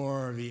more and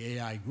more of the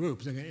AI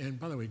groups, and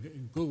by the way,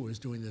 Google is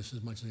doing this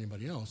as much as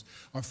anybody else,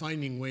 are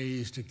finding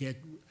ways to get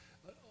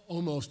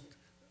almost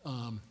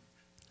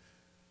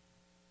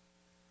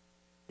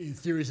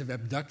theories of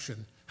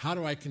abduction. How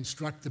do I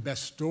construct the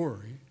best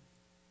story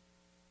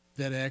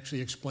that actually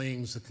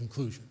explains the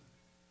conclusion?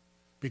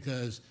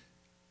 Because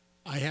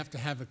I have to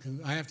have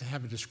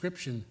a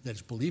description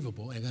that's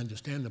believable and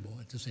understandable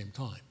at the same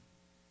time.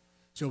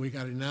 So we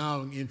got a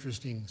now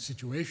interesting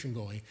situation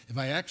going. If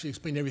I actually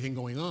explained everything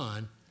going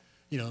on,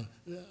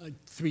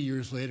 3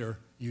 years later,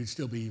 you'd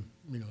still be,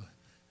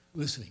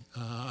 listening.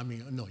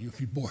 No, you'd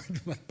be bored.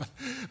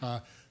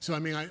 So I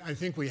mean, I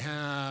think we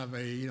have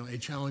a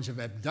challenge of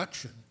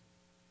abduction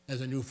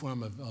as a new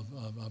form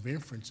of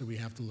inference that we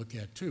have to look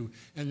at too.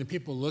 And the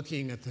people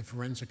looking at the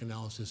forensic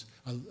analysis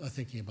are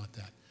thinking about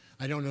that.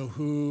 I don't know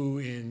who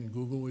in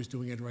Google is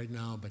doing it right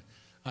now, but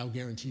I'll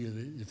guarantee you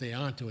that if they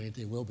aren't doing it,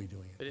 they will be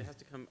doing it. But it has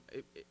to come,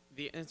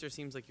 the answer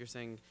seems like you're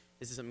saying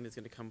this is something that's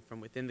going to come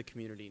from within the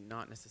community,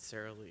 not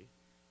necessarily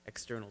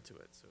external to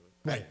it. So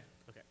right.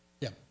 Okay.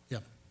 Yeah.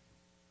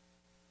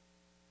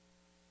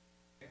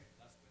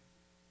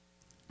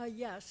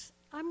 Yes.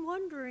 I'm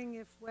wondering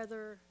if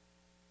whether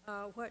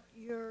what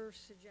you're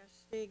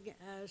suggesting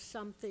as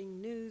something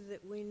new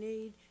that we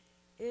need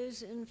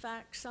is in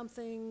fact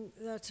something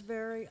that's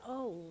very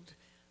old.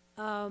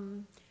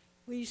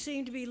 We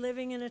seem to be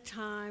living in a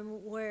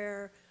time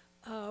where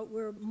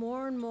we're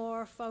more and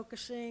more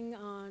focusing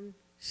on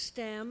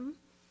STEM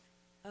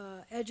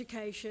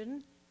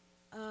education.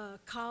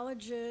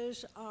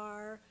 Colleges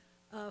are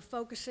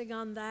focusing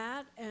on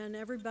that, and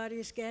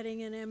everybody's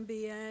getting an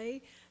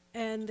MBA,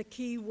 and the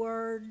key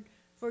word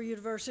for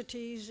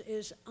universities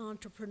is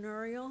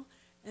entrepreneurial,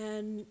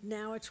 and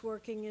now it's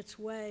working its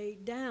way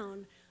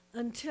down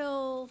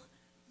until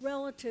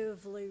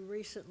relatively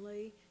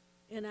recently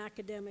in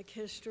academic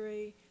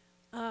history.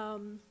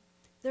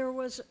 There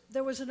was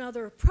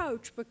another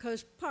approach,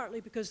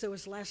 partly because there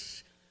was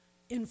less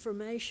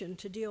information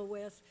to deal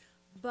with,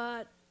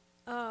 but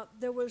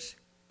there was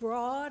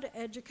broad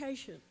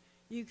education.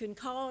 You can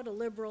call it a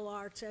liberal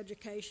arts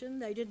education.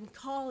 They didn't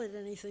call it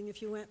anything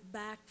if you went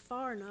back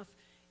far enough.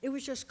 It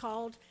was just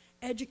called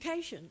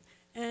education,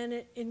 and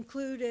it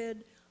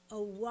included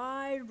a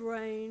wide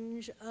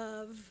range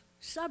of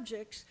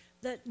subjects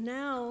that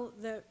now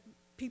that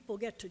people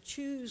get to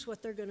choose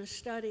what they're going to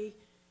study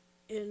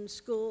in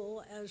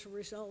school as a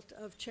result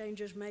of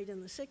changes made in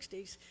the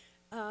 60s,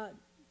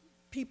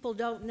 people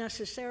don't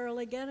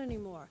necessarily get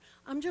anymore.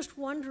 I'm just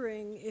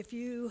wondering if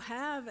you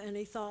have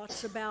any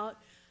thoughts about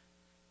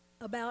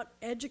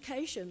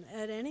education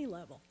at any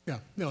level. Yeah,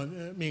 no, I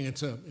mean,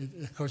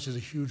 of course, it's a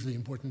hugely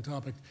important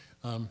topic.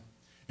 And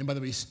by the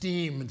way,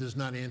 STEAM does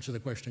not answer the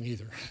question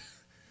either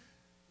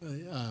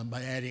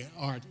by adding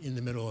art in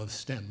the middle of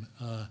STEM.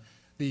 I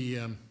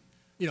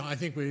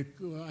think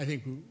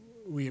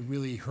we have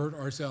really hurt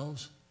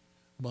ourselves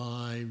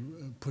by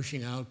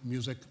pushing out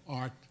music,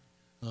 art,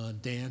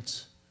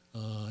 dance,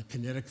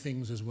 kinetic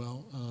things as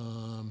well.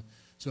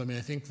 So I mean,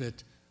 I think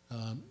that,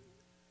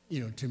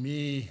 to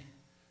me,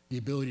 the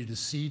ability to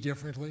see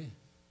differently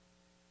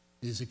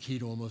is a key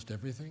to almost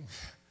everything.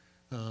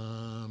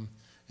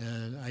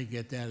 And I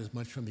get that as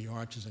much from the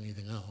arts as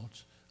anything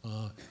else.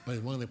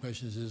 But one of the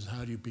questions is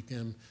how do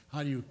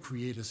you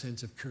create a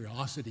sense of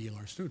curiosity in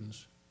our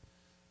students?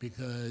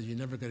 Because you're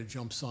never going to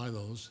jump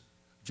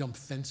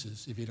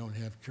fences if you don't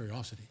have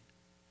curiosity.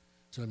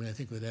 So I mean, I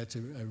think that's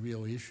a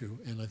real issue,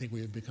 and I think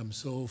we have become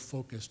so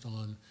focused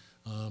on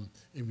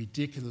a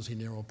ridiculously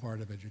narrow part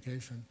of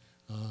education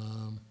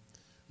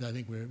that I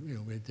think we're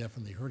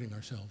definitely hurting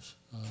ourselves.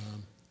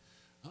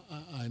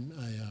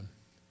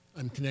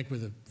 I'm connected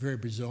with a very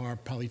bizarre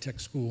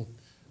polytech school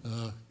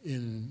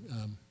in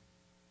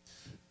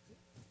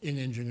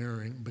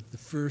engineering, but the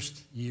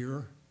first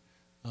year,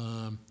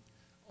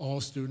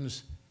 all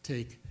students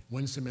take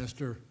 1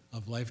 semester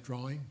of life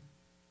drawing,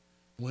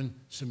 1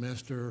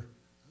 semester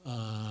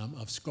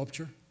of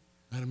sculpture.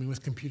 I don't mean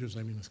with computers,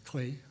 I mean with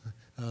clay,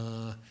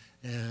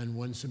 and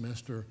 1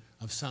 semester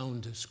of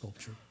sound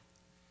sculpture.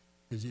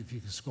 Because if you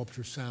can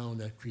sculpture sound,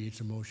 that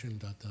creates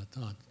emotion,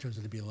 It turns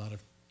out to be a lot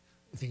of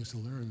things to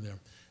learn there.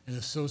 And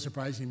it's so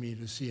surprising to me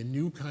to see a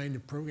new kind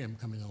of program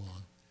coming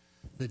along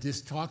that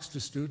just talks to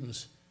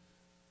students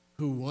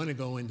who want to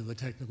go into the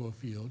technical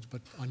fields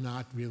but are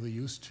not really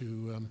used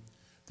to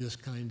this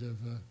kind of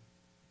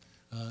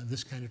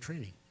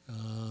training.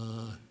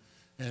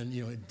 And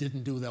you know, it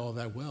didn't do all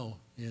that well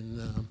in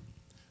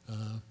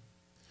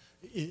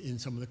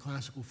some of the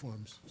classical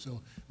forms.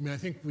 So, I mean, I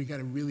think we got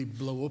to really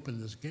blow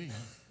open this game.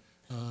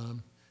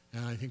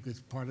 And I think it's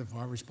part of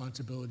our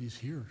responsibilities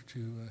here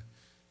to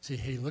say,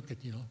 hey, look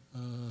at, you know,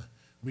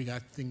 we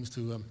got things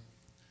to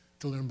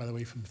learn, by the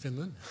way, from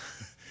Finland.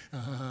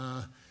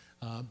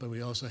 But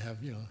we also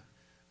have, you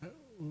know,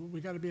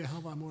 we got to be a hell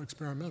of a lot more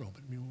experimental.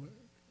 But I mean,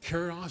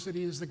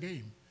 curiosity is the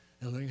game,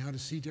 and learning how to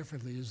see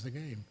differently is the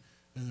game.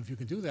 And if you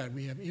can do that,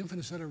 we have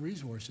infinite set of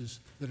resources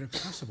that are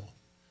accessible.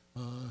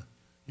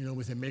 You know,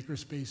 with the maker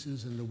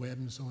spaces and the web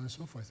and so on and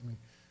so forth. I mean,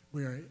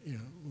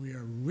 we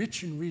are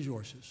rich in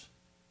resources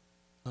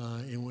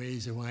in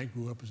ways that when I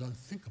grew up was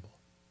unthinkable.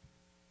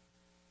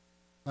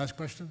 Last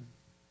question?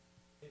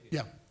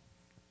 Yeah.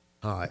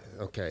 Hi,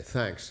 okay,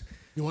 thanks.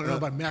 You want to know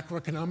about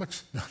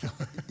macroeconomics?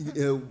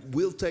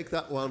 We'll take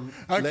that one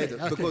later,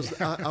 because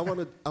I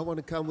want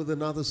to come with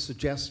another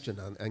suggestion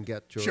and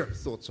get your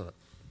thoughts on it.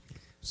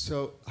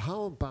 So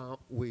how about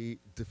we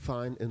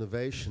define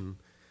innovation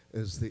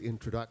as the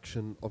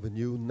introduction of a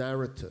new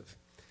narrative,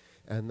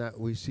 and that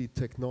we see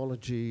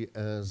technology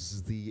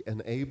as the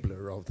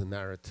enabler of the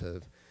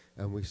narrative,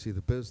 and we see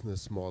the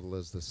business model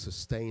as the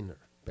sustainer,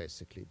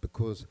 basically,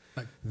 because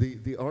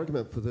the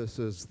argument for this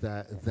is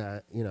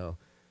that you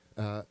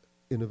know,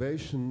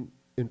 innovation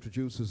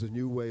introduces a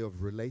new way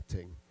of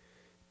relating,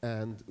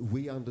 and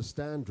we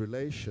understand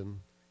relation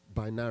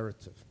by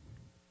narrative.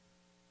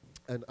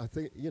 And I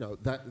think, you know,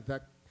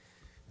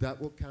 that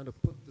will kind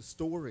of put the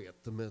story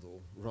at the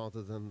middle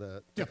rather than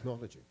the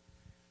technology.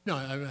 No,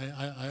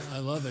 I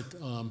love it.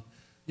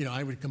 You know,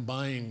 I would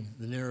combine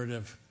the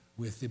narrative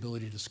with the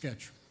ability to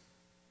sketch.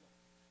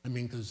 I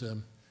mean, because,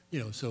 you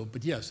know, so,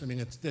 but yes, I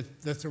mean,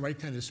 that's the right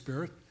kind of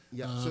spirit.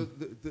 Yeah, so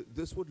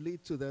this would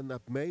lead to then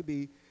that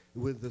maybe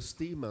with the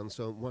STEAM and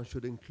so on, one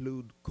should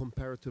include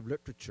comparative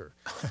literature.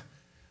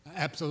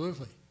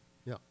 Absolutely.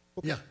 Yeah.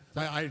 Okay.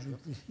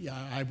 Yeah,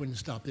 I wouldn't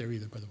stop there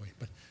either, by the way.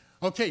 But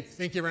okay,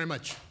 thank you very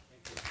much.